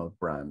care about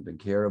brand and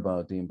care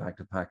about the impact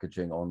of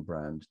packaging on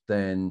brand,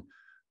 then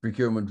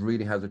procurement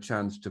really has a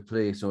chance to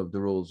play some of the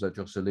roles that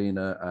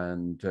Joselina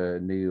and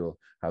Neil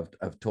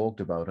have talked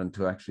about, and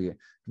to actually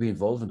be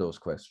involved in those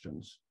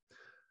questions.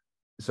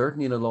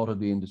 Certainly in a lot of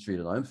the industry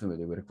that I'm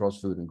familiar with across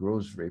food and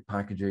grocery,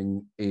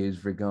 packaging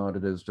is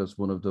regarded as just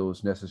one of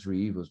those necessary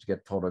evils to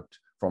get product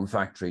from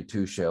factory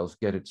to shelf,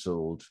 get it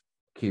sold,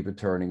 keep it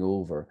turning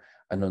over.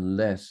 And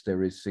unless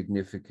there is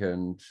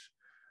significant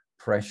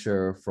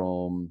pressure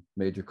from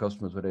major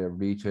customers, whether they're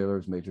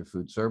retailers, major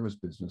food service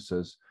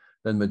businesses,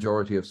 then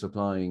majority of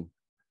supplying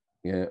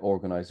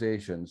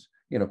organizations,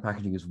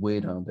 packaging is way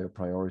down their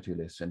priority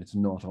list, and it's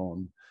not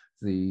on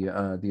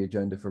the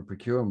agenda for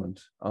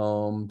procurement.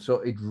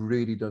 So it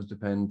really does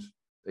depend,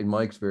 in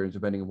my experience,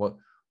 depending on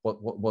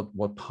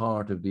what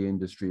part of the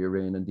industry you're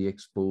in and the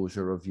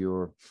exposure of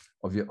your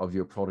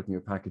product and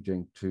your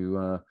packaging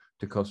to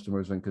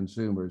customers and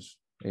consumers.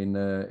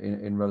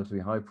 In relatively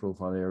high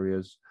profile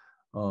areas,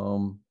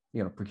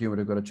 procurement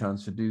have got a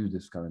chance to do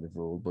this kind of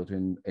role, but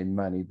in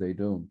many they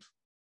don't.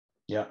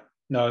 Yeah,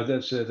 no,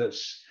 that's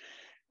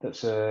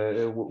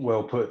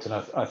well put, and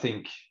I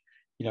think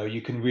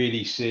you can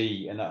really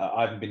see, and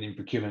I haven't been in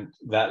procurement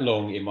that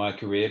long in my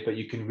career, but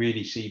you can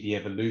really see the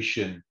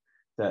evolution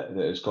that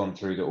has gone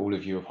through, that all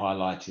of you have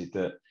highlighted,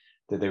 that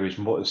there is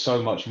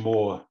so much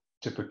more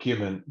to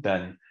procurement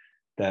than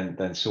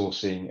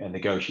sourcing and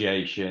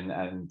negotiation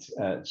and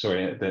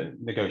the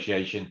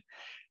negotiation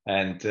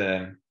and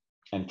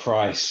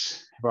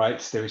price, right?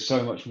 There is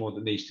so much more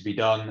that needs to be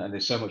done, and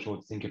there's so much more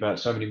to think about,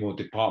 so many more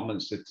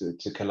departments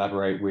to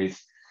collaborate with.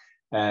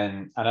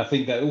 And I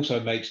think that also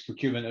makes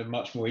procurement a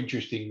much more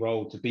interesting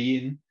role to be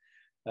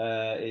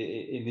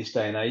in this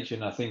day and age.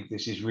 And I think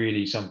this is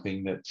really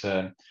something that,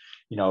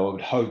 I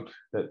would hope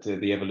that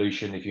the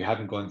evolution, if you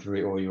haven't gone through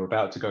it or you're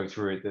about to go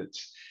through it, that,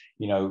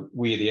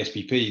 we at the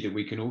SPP, that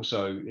we can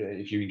also,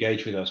 if you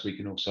engage with us, we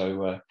can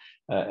also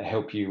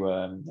help you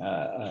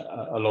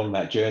along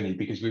that journey,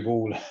 because we've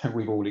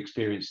all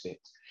experienced it.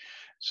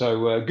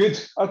 So good.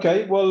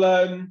 Okay.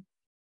 Well,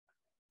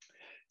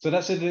 so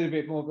that's a little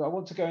bit more. I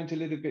want to go into a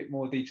little bit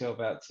more detail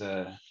about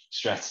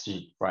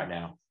strategy right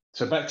now.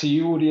 So back to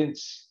you,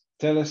 audience.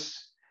 Tell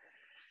us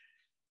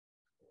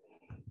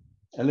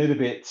a little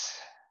bit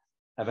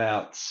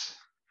about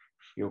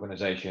the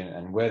organization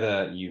and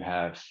whether you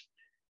have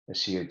a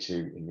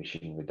CO2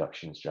 emission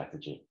reduction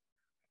strategy.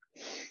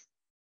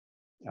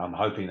 I'm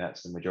hoping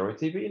that's the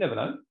majority, but you never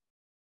know.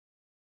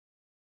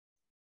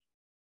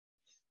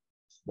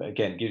 But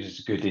again, gives us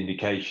a good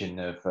indication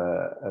of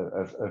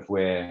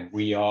where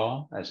we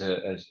are as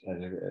a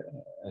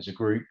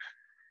group,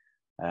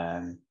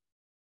 and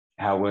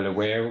how well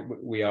aware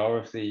we are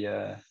of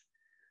the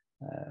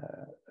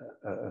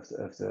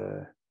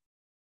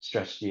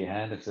strategy at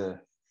hand, of the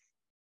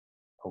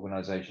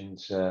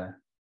organisation's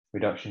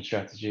reduction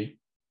strategy.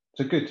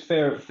 So good,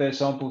 fair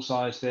sample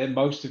size there.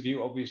 Most of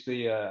you,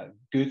 obviously,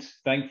 good.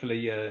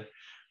 Thankfully,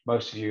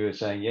 most of you are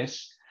saying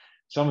yes.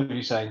 Some of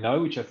you saying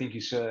no, which I think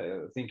is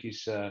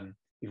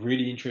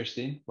really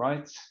interesting,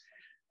 right?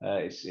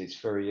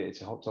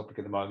 It's a hot topic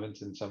at the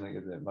moment, and something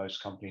that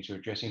most companies are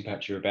addressing.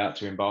 Perhaps you're about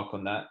to embark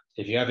on that.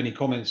 If you have any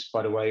comments,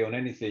 by the way, on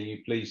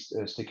anything, please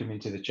stick them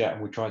into the chat,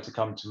 and we'll try to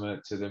come to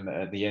them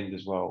at the end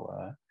as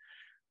well.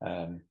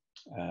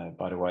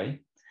 By the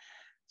way,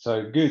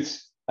 so good.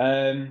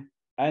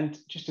 And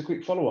just a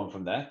quick follow on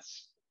from that.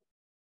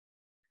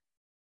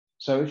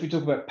 So if we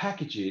talk about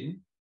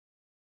packaging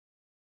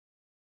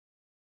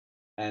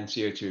and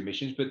CO2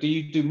 emissions, but do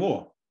you do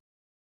more?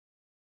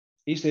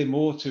 Is there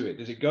more to it?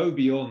 Does it go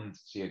beyond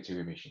CO2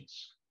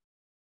 emissions?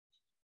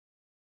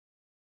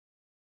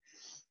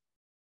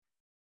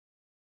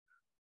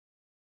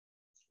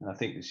 And I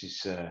think this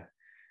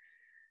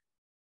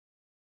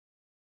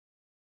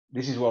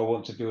is what I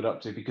want to build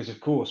up to, because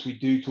of course we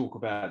do talk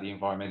about the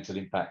environmental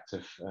impact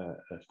of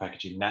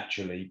packaging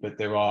naturally, but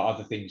there are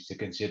other things to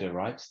consider,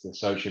 right? The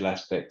social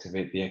aspect of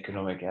it, the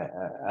economic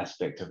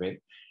aspect of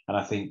it, and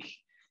I think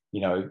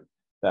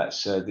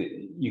that's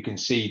you can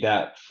see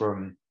that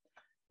from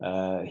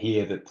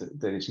here that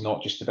it's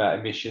not just about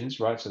emissions,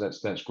 right? So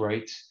that's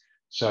great.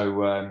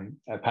 So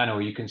a panel,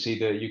 you can see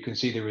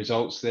the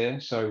results there.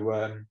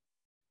 So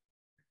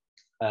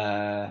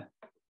I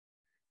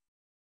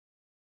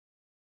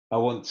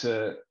want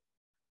to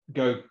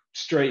go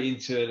straight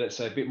into, let's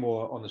say, a bit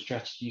more on the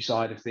strategy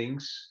side of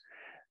things,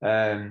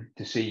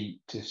 to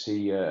see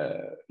you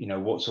know,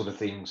 what sort of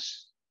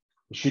things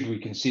should we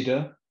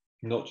consider,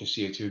 not just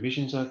CO2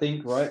 emissions, I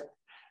think, right,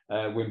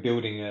 when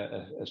building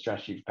a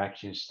strategy for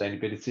packaging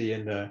sustainability.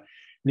 And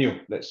Neil,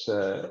 let's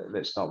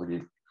start with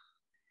you.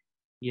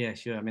 Yeah,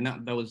 sure. I mean,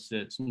 that was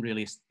some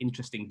really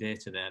interesting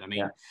data there. I mean,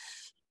 Yeah.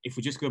 If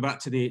we just go back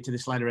to the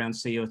slide around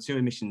CO2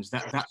 emissions,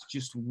 that's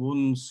just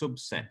one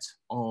subset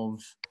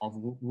of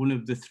one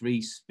of the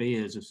three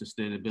spheres of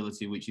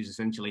sustainability, which is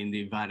essentially in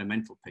the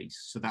environmental piece.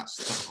 So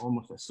that's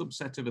almost a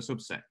subset of a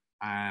subset.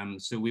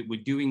 So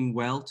we're doing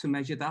well to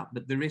measure that,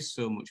 but there is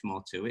so much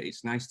more to it.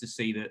 It's nice to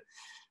see that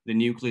the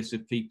nucleus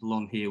of people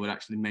on here were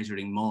actually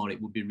measuring more.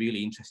 It would be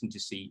really interesting to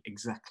see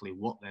exactly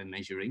what they're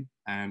measuring,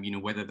 you know,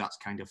 whether that's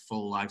kind of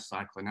full life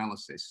cycle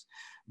analysis.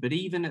 But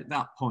even at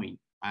that point,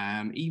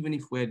 even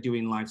if we're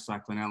doing life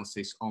cycle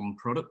analysis on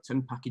product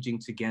and packaging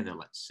together,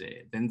 let's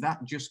say, then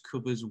that just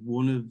covers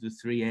one of the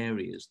three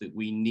areas that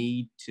we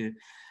need to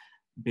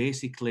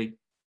basically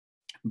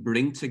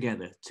bring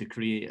together to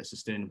create a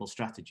sustainable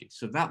strategy.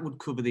 So that would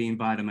cover the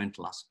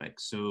environmental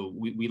aspects. So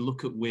we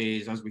look at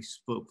ways, as we've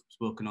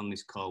spoken on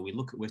this call, we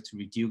look at ways to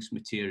reduce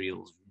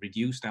materials,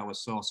 reduce our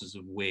sources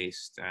of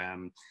waste,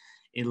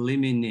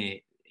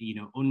 eliminate, you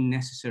know,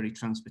 unnecessary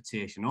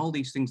transportation, all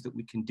these things that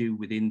we can do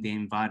within the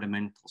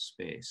environmental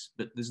space.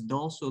 But there's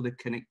also the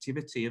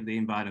connectivity of the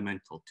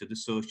environmental to the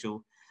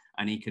social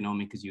and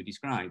economic, as you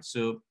described.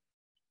 So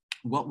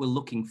what we're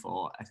looking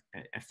for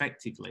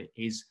effectively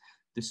is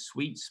the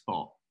sweet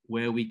spot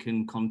where we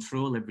can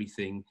control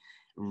everything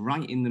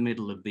right in the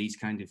middle of these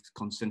kind of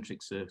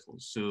concentric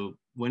circles. So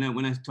when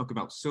I talk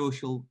about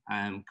social,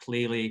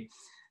 clearly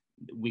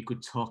we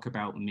could talk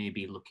about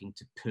maybe looking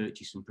to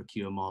purchase and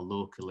procure more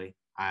locally.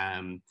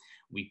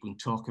 We can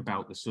talk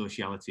about the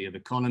sociality of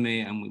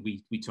economy, and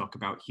we talk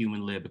about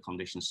human labour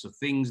conditions. So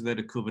things that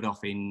are covered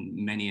off in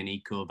many an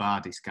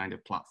EcoVadis kind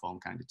of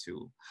platform kind of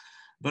tool.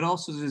 But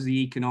also there's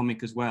the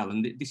economic as well.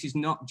 And this is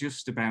not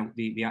just about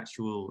the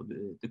actual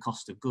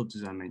cost of goods,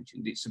 as I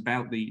mentioned. It's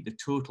about the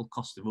total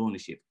cost of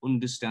ownership,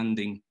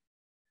 understanding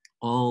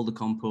all the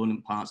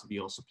component parts of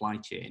your supply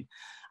chain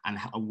and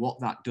what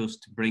that does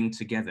to bring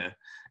together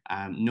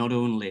not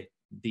only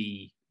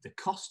the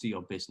cost of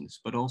your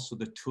business, but also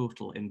the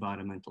total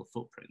environmental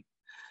footprint.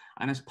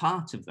 And as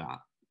part of that,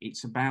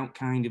 it's about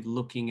kind of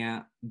looking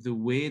at the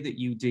way that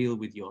you deal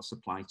with your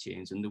supply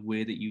chains and the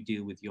way that you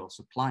deal with your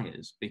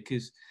suppliers,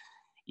 because,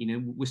 you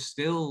know, we're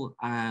still,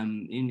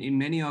 in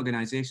many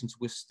organizations,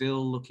 we're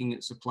still looking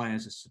at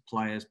suppliers as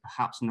suppliers,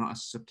 perhaps not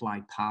as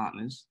supply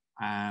partners,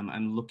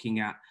 and looking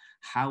at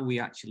how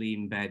we actually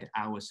embed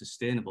our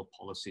sustainable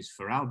policies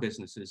for our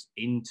businesses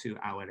into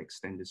our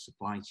extended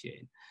supply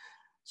chain.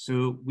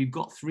 So we've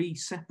got three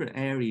separate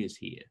areas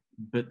here,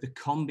 but the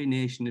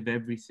combination of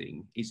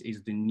everything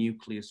is the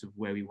nucleus of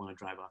where we want to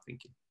drive our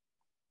thinking.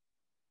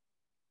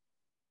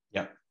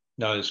 Yeah,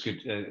 no, that's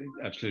good,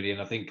 absolutely.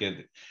 And I think,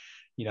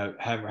 you know,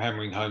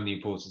 hammering home the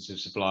importance of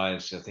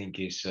suppliers, I think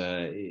is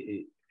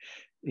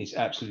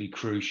absolutely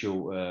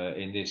crucial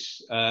in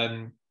this.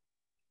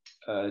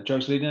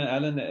 Joselina,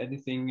 Alan,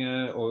 anything,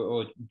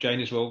 or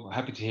Jane as well?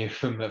 Happy to hear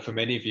from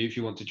any of you if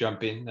you want to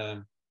jump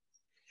in.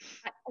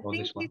 I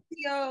think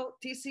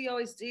TCO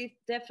is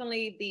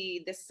definitely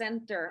the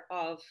center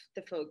of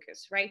the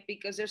focus, right?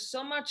 Because there's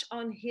so much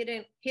on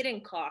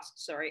hidden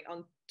costs,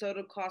 on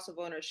total cost of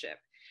ownership.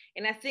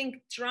 And I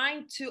think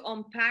trying to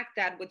unpack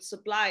that with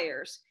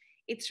suppliers,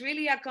 it's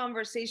really a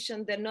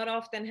conversation that not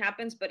often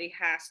happens, but it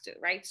has to,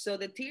 right? So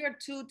the tier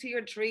 2,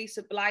 tier 3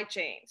 supply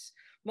chains,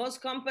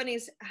 most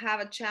companies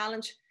have a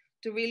challenge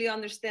to really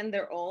understand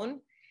their own,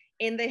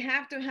 and they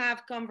have to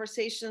have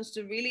conversations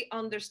to really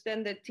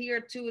understand the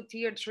tier 2,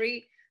 tier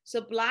 3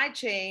 supply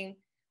chain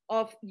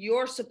of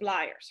your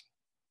suppliers.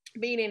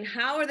 Meaning,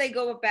 how are they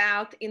go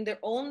about in their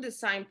own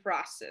design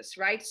process,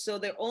 right? So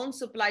their own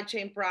supply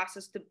chain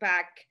process to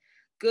pack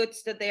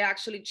goods that they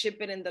actually ship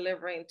it and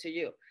delivering to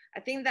you. I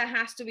think that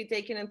has to be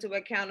taken into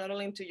account, not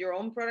only into your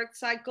own product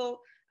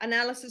cycle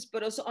analysis,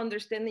 but also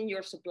understanding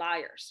your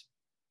suppliers,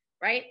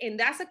 right? And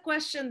that's a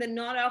question that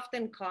not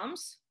often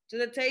comes to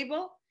the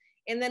table.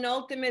 And then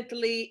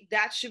ultimately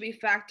that should be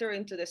factored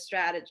into the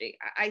strategy.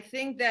 I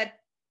think that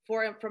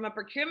from a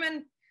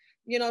procurement,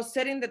 you know,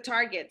 setting the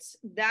targets,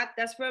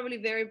 that's probably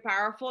very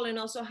powerful. And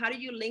also, how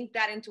do you link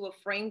that into a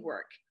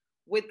framework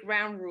with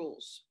ground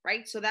rules,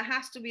 right? So that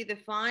has to be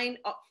defined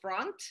up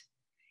front.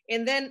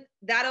 And then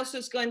that also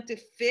is going to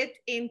fit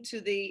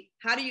into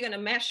how are you going to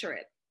measure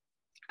it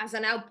as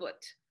an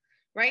output,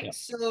 right? Yeah.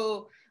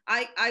 So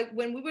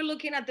when we were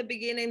looking at the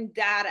beginning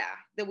data,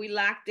 that we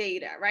lack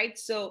data, right?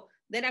 So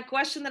then a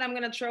question that I'm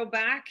going to throw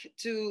back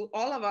to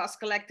all of us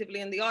collectively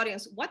in the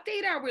audience, what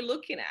data are we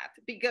looking at?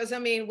 Because I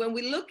mean, when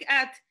we look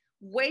at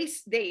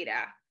waste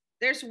data,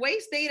 there's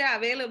waste data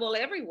available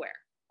everywhere,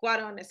 quite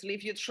honestly.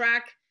 If you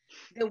track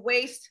the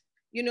waste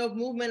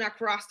movement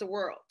across the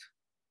world.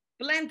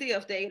 Plenty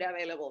of data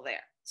available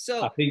there.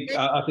 So I think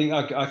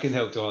I can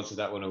help to answer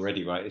that one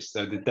already, right?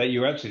 So the data,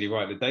 you're absolutely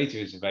right. The data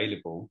is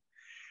available,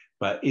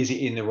 but is it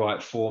in the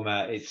right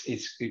format?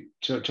 It's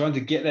trying to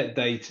get that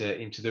data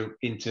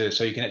into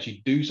so you can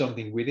actually do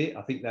something with it.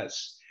 I think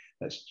that's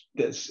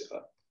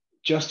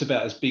just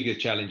about as big a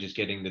challenge as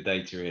getting the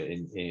data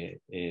in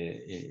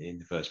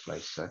the first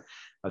place. So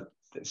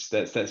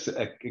that's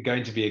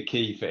going to be a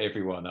key for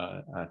everyone.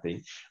 I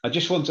think. I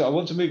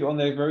want to move on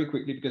there very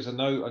quickly because I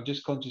know I'm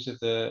just conscious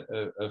of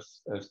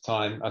of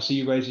time. I see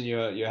you raising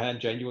your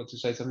hand, Jane. You want to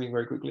say something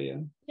very quickly?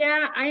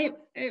 Yeah, I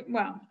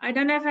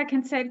don't know if I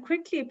can say it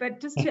quickly, but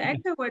just to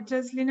echo what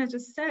Joselina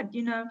just said,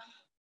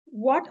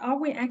 what are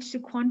we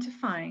actually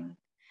quantifying?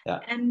 Yeah.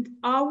 And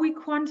are we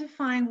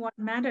quantifying what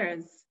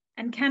matters?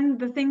 And can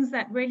the things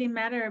that really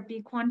matter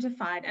be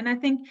quantified? And I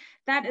think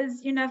that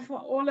is, for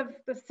all of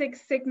the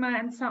Six Sigma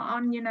and so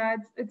on,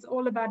 it's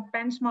all about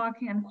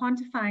benchmarking and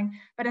quantifying.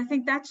 But I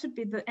think that should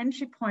be the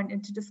entry point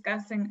into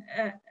discussing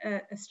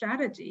a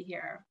strategy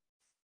here.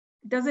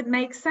 Does it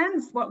make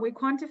sense what we're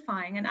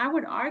quantifying? And I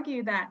would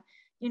argue that,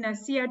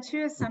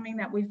 CO2 is something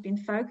that we've been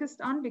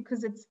focused on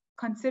because it's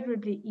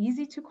considerably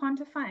easy to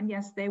quantify. And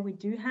yes, there we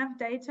do have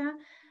data.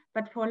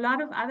 But for a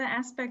lot of other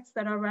aspects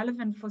that are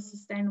relevant for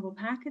sustainable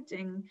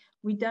packaging,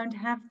 we don't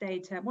have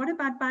data. What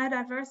about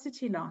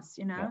biodiversity loss?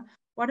 Yeah.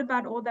 What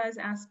about all those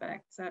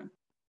aspects? So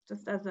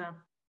just as a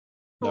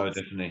thought. No,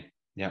 definitely.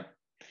 Yeah.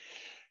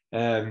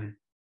 I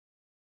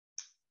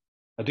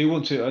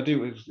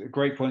do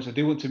great points. I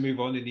do want to move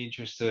on in the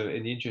interest of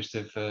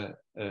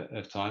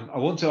time. I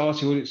want to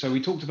ask you, so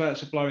we talked about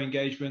supplier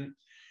engagement.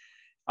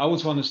 I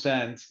want to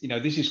understand,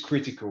 this is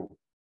critical.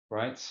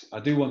 Right. I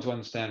do want to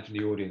understand from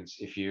the audience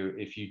if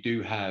you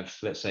do have,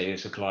 let's say, a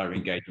supplier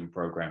engagement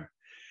program.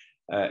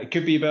 It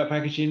could be about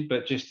packaging,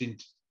 but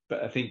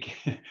I think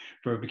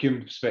from a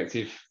procurement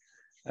perspective,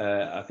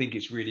 I think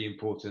it's really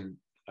important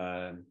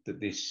that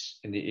this,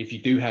 and if you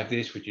do have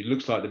this, which it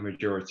looks like the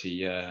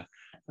majority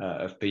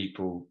of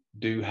people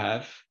do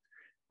have,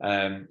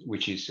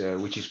 which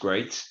is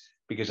great,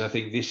 because I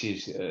think this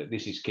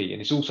is key,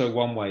 and it's also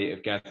one way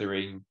of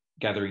gathering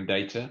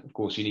data. Of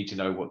course, you need to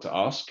know what to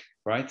ask,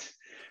 right?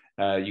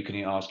 You can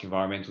ask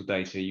environmental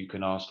data. You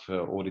can ask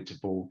for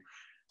auditable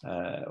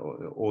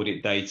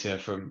audit data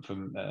from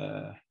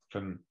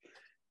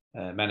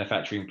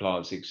manufacturing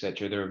plants,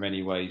 etc. There are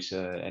many ways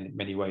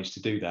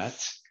to do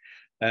that,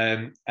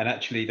 and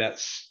actually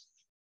that's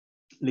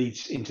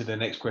leads into the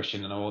next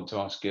question. And I want to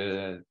ask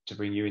to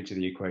bring you into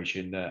the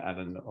equation,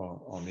 Alan,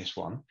 on this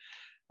one.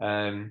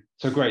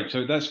 So great.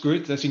 So that's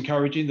good. That's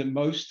encouraging that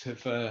most do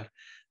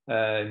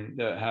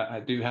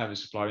have a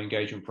supplier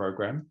engagement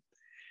program.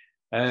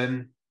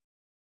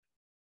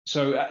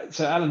 So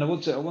Alan, I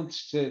want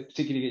to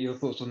particularly get your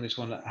thoughts on this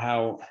one.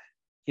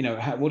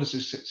 What is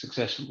a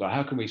successful?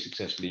 How can we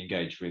successfully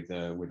engage with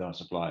our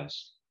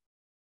suppliers?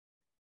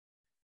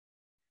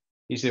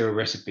 Is there a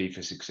recipe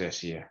for success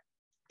here?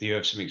 Do you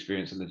have some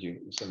experience and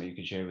something you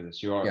can share with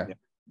us?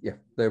 Yeah.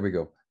 There we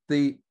go.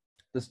 The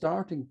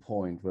starting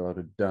point, without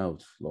a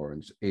doubt,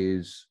 Lawrence,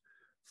 is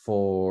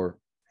for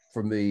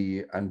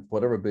me and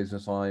whatever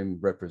business I'm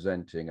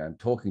representing. I'm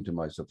talking to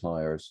my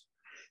suppliers.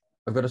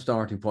 I've got a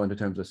starting point in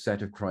terms of a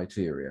set of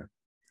criteria,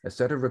 a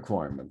set of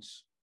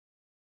requirements,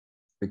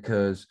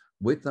 because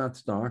with that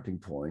starting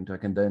point, I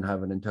can then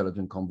have an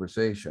intelligent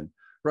conversation.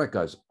 Right,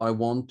 guys, I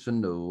want to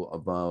know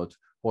about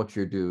what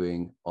you're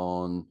doing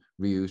on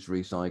reuse,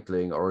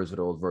 recycling, or is it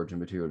all virgin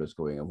material that's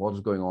going on? What is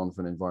going on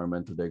for an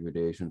environmental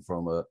degradation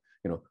from are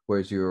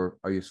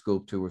you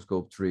scope 2 or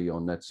scope 3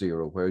 on net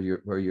zero? Where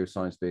are your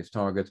science-based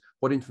targets?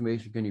 What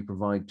information can you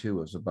provide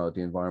to us about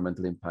the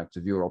environmental impacts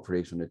of your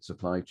operation in its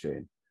supply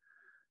chain?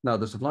 Now,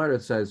 the supplier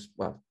that says,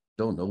 well,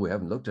 don't know, we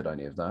haven't looked at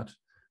any of that.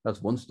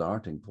 That's one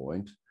starting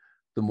point.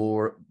 The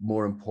more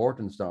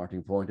important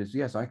starting point is,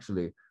 yes,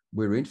 actually,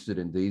 we're interested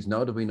in these.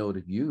 Now that we know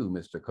that you,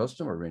 Mr.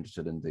 Customer, are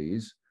interested in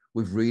these,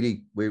 we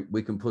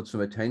can put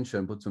some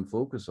attention, put some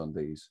focus on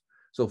these.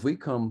 So if we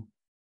come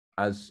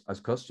as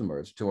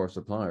customers to our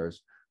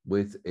suppliers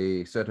with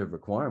a set of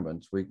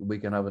requirements, we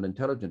can have an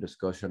intelligent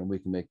discussion and we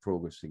can make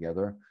progress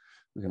together.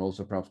 We can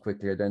also perhaps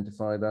quickly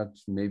identify that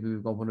maybe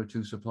we've got 1 or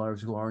 2 suppliers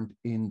who aren't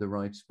in the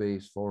right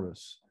space for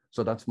us.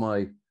 So that's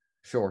my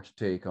short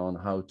take on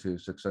how to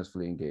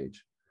successfully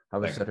engage.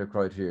 Have a set of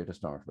criteria to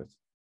start with.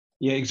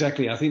 Yeah,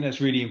 exactly. I think that's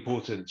really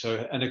important.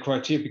 So, and a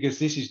criteria, because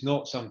this is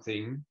not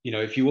something,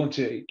 if you want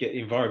to get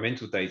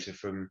environmental data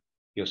from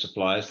your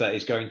suppliers, that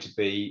is going to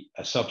be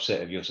a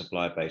subset of your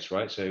supplier base,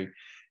 right? So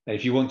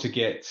if you want to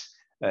get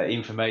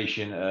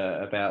information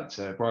about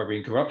bribery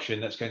and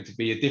corruption, that's going to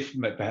be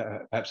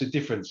perhaps a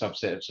different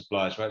subset of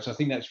suppliers, right? So I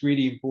think that's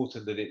really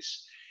important that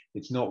it's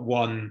not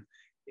one.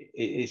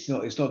 It's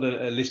not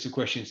a list of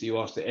questions that you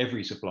ask to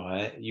every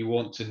supplier. You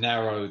want to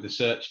narrow the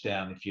search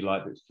down, if you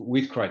like,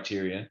 with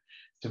criteria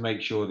to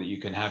make sure that you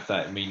can have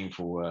that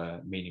meaningful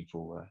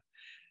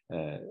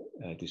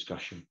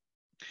discussion.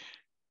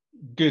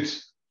 Good.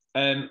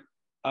 I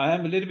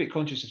am a little bit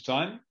conscious of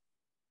time.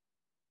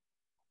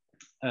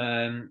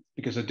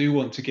 because I do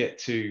want to get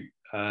to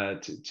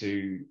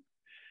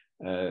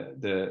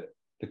the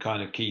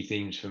kind of key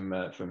themes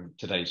from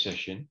today's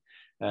session,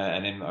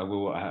 and then I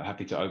will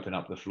happy to open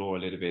up the floor a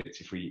little bit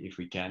if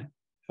we can.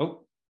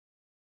 Oh,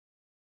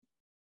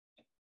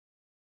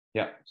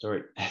 yeah,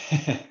 sorry.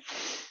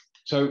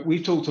 So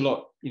we've talked a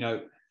lot. You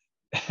know,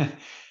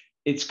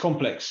 it's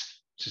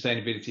complex,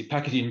 sustainability,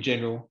 packaging in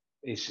general.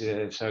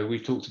 So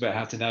we've talked about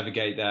how to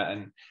navigate that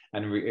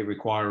and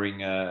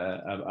requiring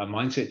a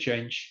mindset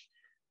change.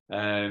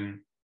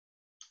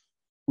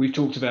 We've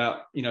talked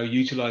about, you know,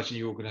 utilizing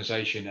your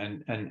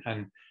organization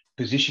and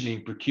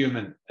positioning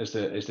procurement as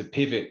the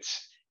pivot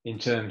in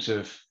terms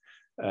of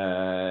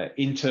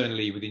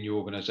internally within your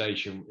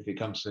organization if it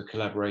comes to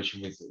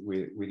collaboration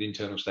with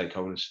internal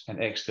stakeholders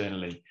and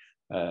externally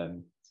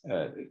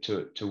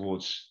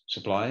towards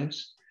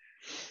suppliers.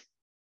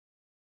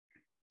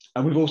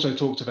 And we've also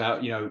talked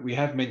about, you know, we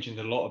have mentioned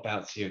a lot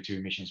about CO2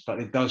 emissions, but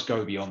it does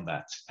go beyond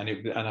that.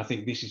 And I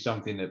think this is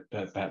something that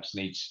perhaps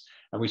needs,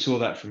 and we saw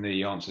that from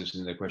the answers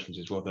and the questions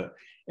as well, that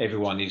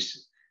everyone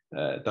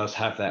does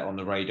have that on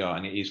the radar,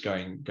 and it is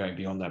going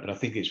beyond that. But I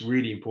think it's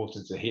really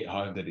important to hit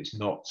home that it's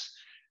not.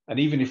 And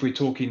even if we're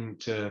talking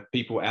to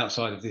people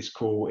outside of this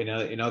call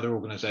in other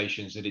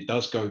organizations, that it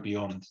does go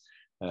beyond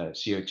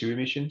CO2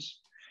 emissions.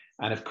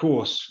 And of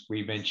course,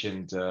 we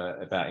mentioned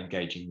about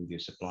engaging with your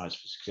suppliers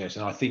for success.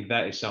 And I think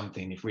that is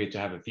something, if we were to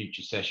have a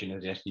future session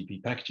as the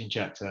SBP packaging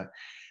chapter,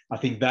 I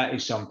think that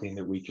is something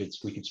that we could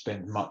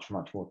spend much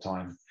more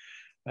time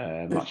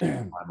on.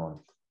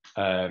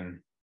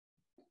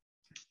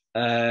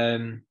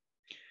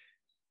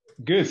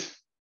 Good.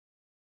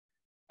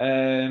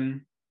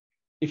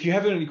 If you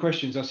have any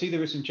questions, I see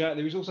there is some chat.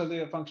 There is also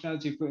the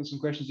functionality of putting some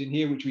questions in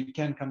here, which we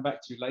can come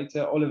back to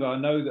later. Oliver, I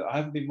know that I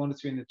haven't been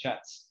monitoring the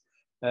chats.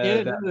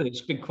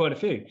 There's been quite a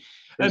few.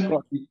 I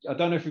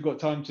don't know if we've got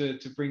time to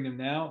bring them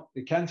now.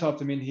 We can type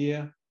them in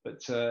here,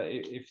 but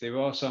if there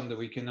are some that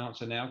we can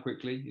answer now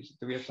quickly,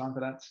 do we have time for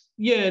that?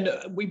 Yeah,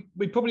 no, we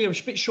probably are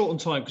a bit short on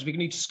time because we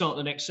need to start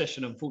the next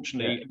session,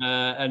 unfortunately,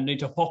 and need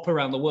to hop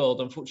around the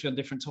world, unfortunately, on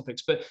different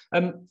topics. But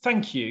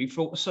thank you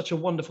for such a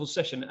wonderful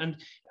session. And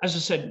as I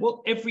said,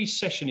 every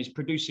session is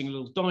producing a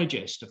little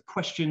digest of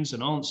questions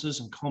and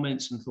answers and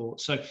comments and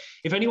thoughts. So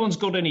if anyone's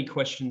got any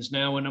questions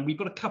now, and we've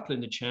got a couple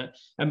in the chat,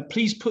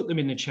 please put them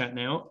in the chat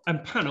now.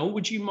 And panel,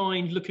 would you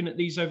mind looking at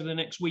these over the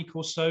next week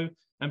or so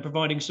and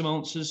providing some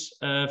answers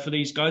for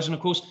these guys? And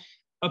of course,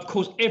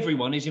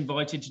 everyone is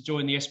invited to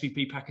join the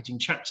SPP packaging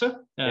chapter,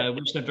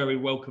 which they're very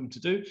welcome to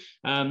do.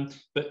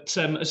 But as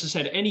I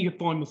said, any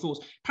final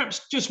thoughts?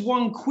 Perhaps just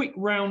one quick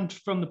round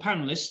from the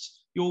panelists,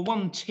 your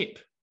one tip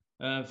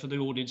for the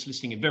audience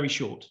listening in, very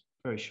short,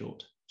 very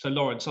short. So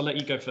Lawrence, I'll let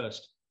you go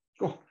first.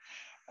 Cool.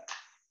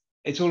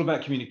 It's all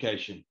about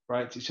communication,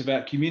 right? It's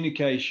about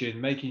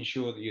communication, making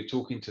sure that you're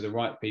talking to the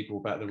right people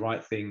about the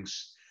right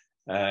things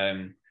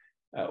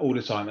all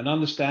the time, and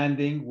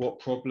understanding what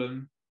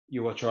problem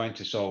you are trying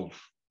to solve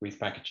with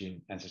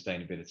packaging and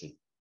sustainability.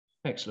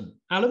 Excellent.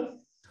 Alan?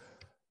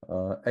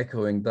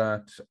 Echoing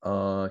that,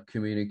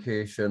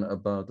 communication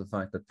about the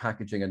fact that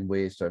packaging and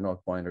waste are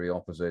not binary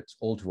opposites.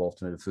 All too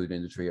often in the food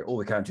industry,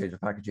 we can't change the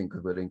packaging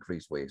because we'll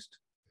increase waste.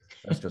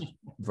 That's just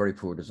very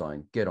poor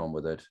design. Get on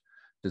with it.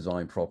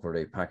 Design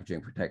properly.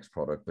 Packaging protects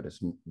product, but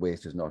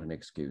waste is not an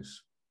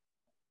excuse.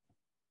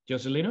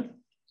 Joselina?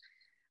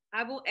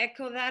 I will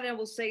echo that and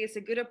will say it's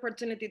a good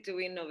opportunity to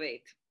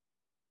innovate.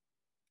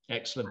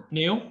 Excellent.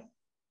 Neil?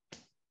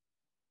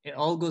 It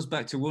all goes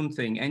back to one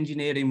thing,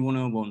 engineering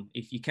 101.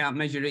 If you can't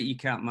measure it, you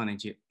can't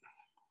manage it.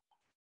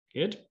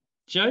 Good.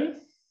 Joe?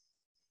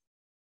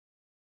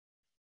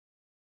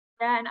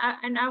 Yeah,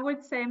 and I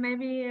would say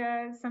maybe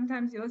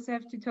sometimes you also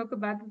have to talk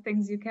about the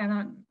things you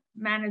cannot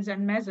manage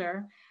and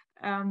measure,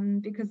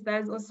 because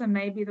those also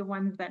may be the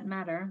ones that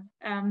matter.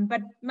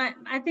 But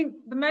I think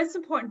the most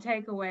important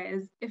takeaway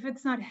is if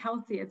it's not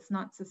healthy, it's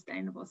not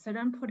sustainable. So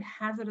don't put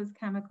hazardous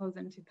chemicals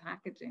into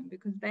packaging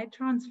because they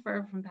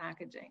transfer from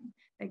packaging.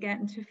 They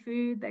get into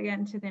food, they get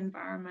into the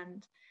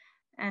environment,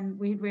 and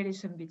we really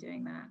shouldn't be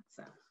doing that.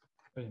 So.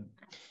 Brilliant.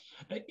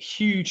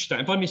 Huge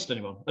thanks. If I missed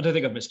anyone, I don't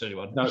think I've missed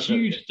anyone. No,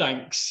 huge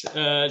thanks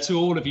to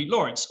all of you.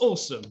 Lawrence,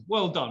 awesome.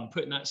 Well done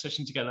putting that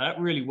session together. That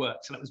really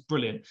worked. That was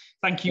brilliant.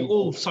 Thank you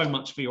all so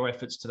much for your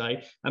efforts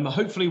today.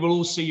 Hopefully we'll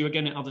all see you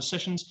again in other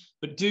sessions,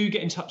 but do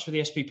get in touch with the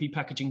SPP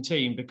packaging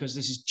team because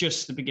this is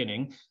just the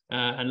beginning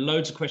and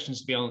loads of questions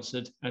to be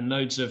answered and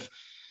loads of,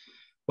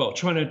 well,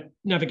 trying to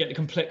navigate the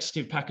complexity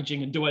of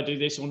packaging and do I do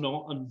this or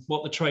not and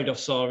what the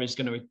trade-offs are is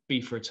going to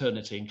be for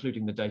eternity,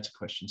 including the data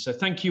questions. So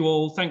thank you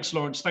all. Thanks,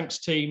 Lawrence. Thanks,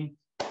 team.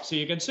 See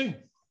you again soon.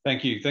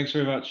 Thank you. Thanks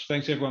very much.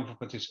 Thanks, everyone, for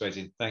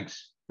participating.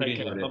 Thanks. Take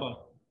care. Bye-bye.